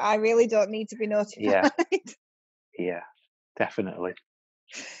enough. I really don't need to be notified. Yeah, definitely.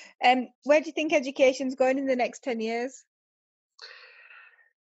 Where do you think education's going in the next 10 years?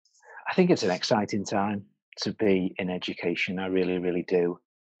 I think it's an exciting time to be in education. I really, really do.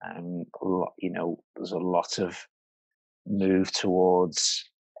 There's a lot of move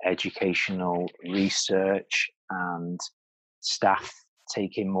towards educational research and staff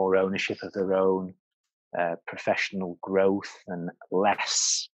taking more ownership of their own professional growth, and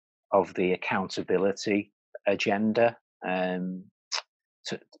less of the accountability agenda that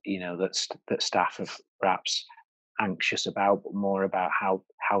staff are perhaps anxious about, but more about how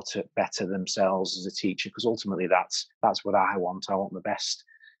to better themselves as a teacher. Because ultimately that's what I want. I want the best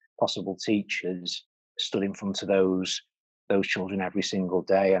possible teachers stood in front of those children every single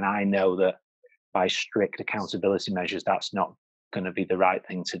day. And I know that by strict accountability measures, that's not going to be the right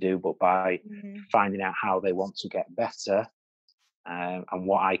thing to do. But by finding out how they want to get better, and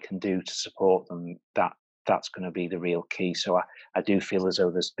what I can do to support them, that's going to be the real key. So I do feel as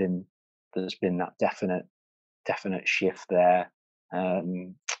though there's been that definite shift there. I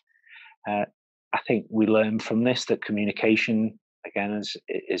think we learn from this that communication, again,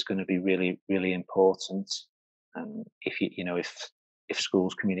 is going to be really, really important. And if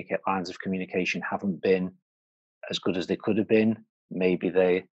schools' lines of communication haven't been as good as they could have been, maybe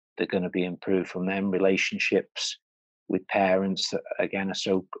they're going to be improved from them. Relationships with parents, that again are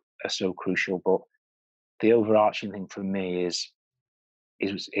so crucial. But the overarching thing for me is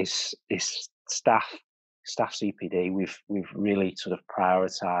staff CPD. We've really sort of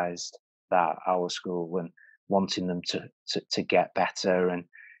prioritised that, our school, and wanting them to get better, and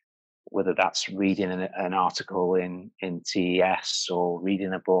whether that's reading an article in TES, or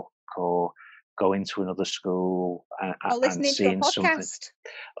reading a book, or going to another school and seeing something,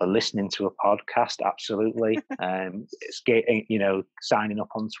 or listening to a podcast. Absolutely. It's getting, signing up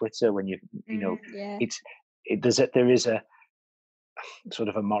on Twitter when there is a sort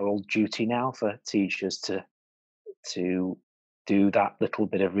of a moral duty now for teachers to do that little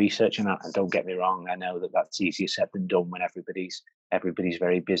bit of research. And don't get me wrong, I know that that's easier said than done when everybody's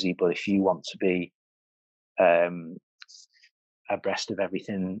very busy. But if you want to be abreast of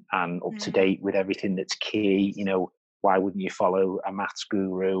everything and up to date with everything that's key, why wouldn't you follow a maths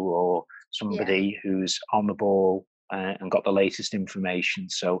guru or somebody who's on the ball and got the latest information?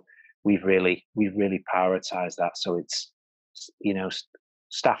 So we've really prioritized that. So it's,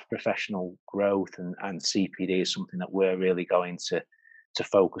 staff professional growth and CPD is something that we're really going to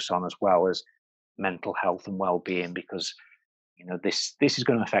focus on, as well as mental health and well-being, because this is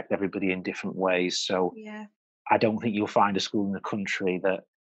going to affect everybody in different ways. So I don't think you'll find a school in the country that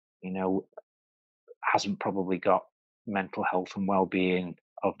hasn't probably got mental health and well-being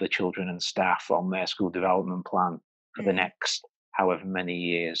of the children and staff on their school development plan for the next however many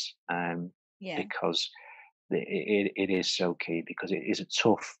years, because it is so key, because it is a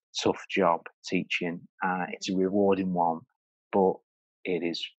tough job teaching. It's a rewarding one, but it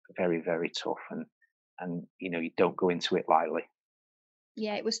is very, very tough, and you don't go into it lightly.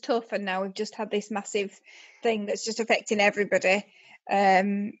 Yeah, it was tough, and now we've just had this massive thing that's just affecting everybody,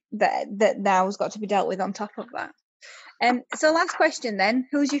 that now has got to be dealt with on top of that. So last question then,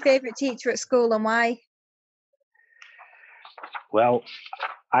 who's your favourite teacher at school and why? Well,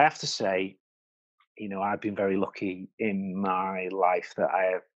 I have to say, I've been very lucky in my life that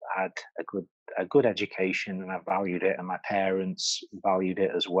I have had a good education, and I valued it, and my parents valued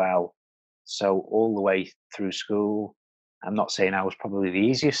it as well. So all the way through school, I'm not saying I was probably the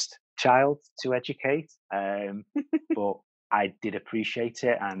easiest child to educate, but I did appreciate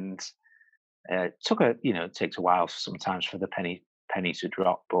it, and it takes a while sometimes for the penny to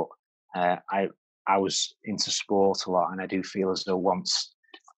drop. But I was into sport a lot, and I do feel as though once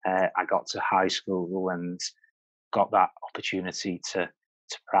I got to high school and got that opportunity to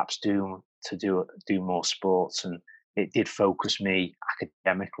perhaps do more sports, and it did focus me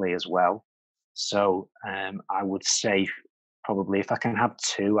academically as well. So I would say probably if I can have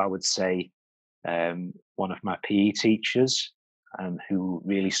two, I would say one of my PE teachers who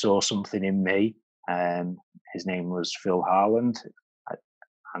really saw something in me. His name was Phil Harland,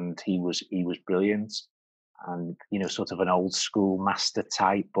 and he was brilliant, and sort of an old school master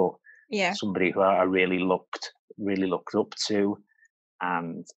type, but somebody who I really looked up to.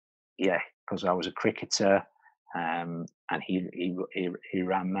 And because I was a cricketer, and he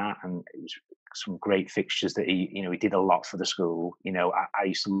ran that, and it was some great fixtures that he did a lot for the school. I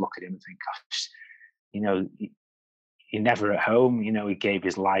used to look at him and think, gosh, you're never at home. He gave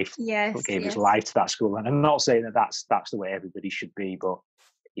his life, his life to that school. And I'm not saying that that's the way everybody should be, but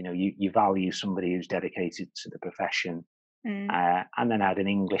you value somebody who's dedicated to the profession. And then I had an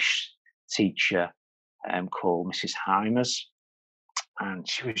English teacher called Mrs. Heimers, and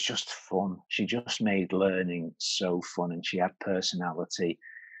she was just fun. She just made learning so fun, and she had personality,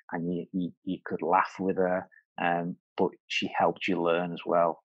 and you could laugh with her, but she helped you learn as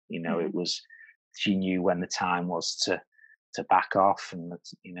well. It was, she knew when the time was to back off, and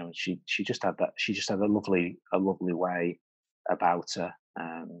she just had that. She just had a lovely way about her.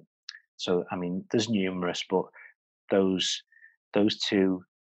 So I mean, there's numerous, but those two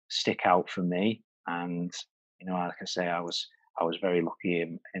stick out for me. And like I say, I was very lucky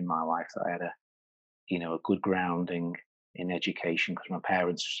in my life that I had a good grounding in education, because my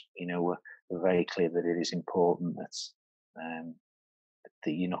parents were very clear that it is important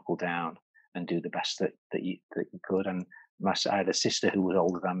that you knuckle down and do the best that you could. And I had a sister who was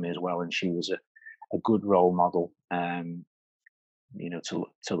older than me as well, and she was a good role model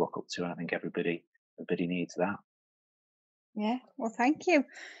to look up to. And I think everybody needs that. Yeah, well, thank you.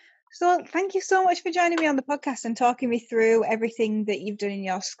 So thank you so much for joining me on the podcast and talking me through everything that you've done in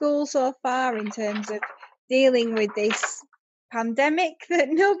your school so far in terms of dealing with this pandemic that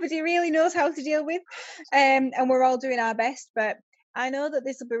nobody really knows how to deal with, and we're all doing our best. But I know that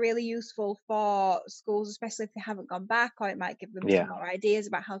this will be really useful for schools, especially if they haven't gone back, or it might give them some more ideas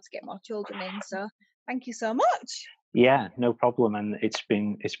about how to get more children in. So thank you so much. Yeah, no problem. And it's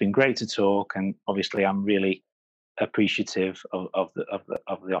been great to talk, and obviously I'm really appreciative of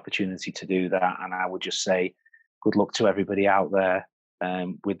the opportunity to do that. And I would just say good luck to everybody out there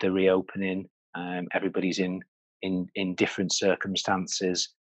with the reopening. Everybody's in different circumstances,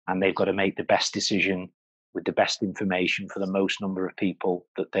 and they've got to make the best decision with the best information for the most number of people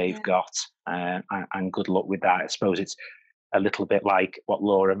that they've got. And good luck with that. I suppose it's a little bit like what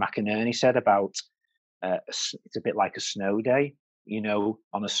Laura McInerney said about it's a bit like a snow day.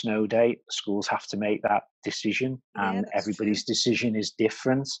 On a snow day, schools have to make that decision, and everybody's decision is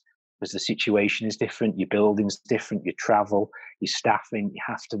different because the situation is different. Your building's different, your travel, your staffing. You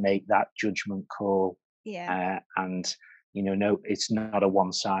have to make that judgment call. And no, it's not a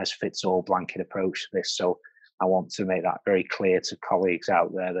one-size-fits-all blanket approach to this. So I want to make that very clear to colleagues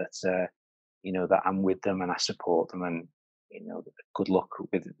out there that that I'm with them and I support them. And good luck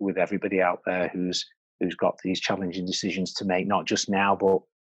with everybody out there who's got these challenging decisions to make, not just now, but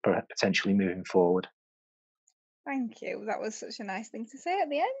potentially moving forward. Thank you. That was such a nice thing to say at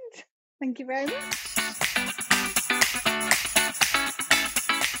the end. Thank you very much.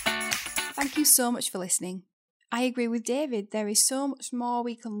 Thank you so much for listening. I agree with David. There is so much more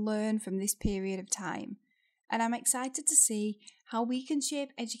we can learn from this period of time, and I'm excited to see how we can shape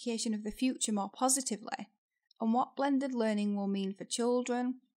education of the future more positively, and what blended learning will mean for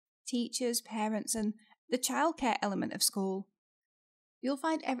children, teachers, parents, and the childcare element of school. You'll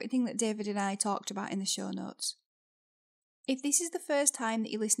find everything that David and I talked about in the show notes. If this is the first time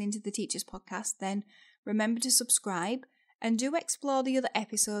that you're listening to the Teachers Podcast, then remember to subscribe and do explore the other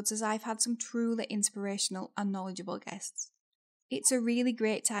episodes, as I've had some truly inspirational and knowledgeable guests. It's a really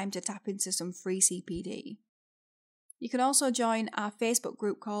great time to tap into some free CPD. You can also join our Facebook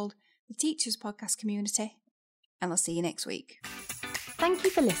group called the Teachers Podcast Community, and I'll see you next week. Thank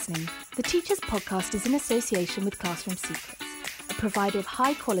you for listening. The Teachers Podcast is in association with Classroom Secrets, a provider of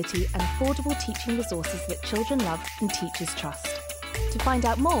high quality and affordable teaching resources that children love and teachers trust. To find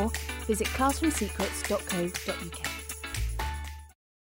out more, visit classroomsecrets.co.uk.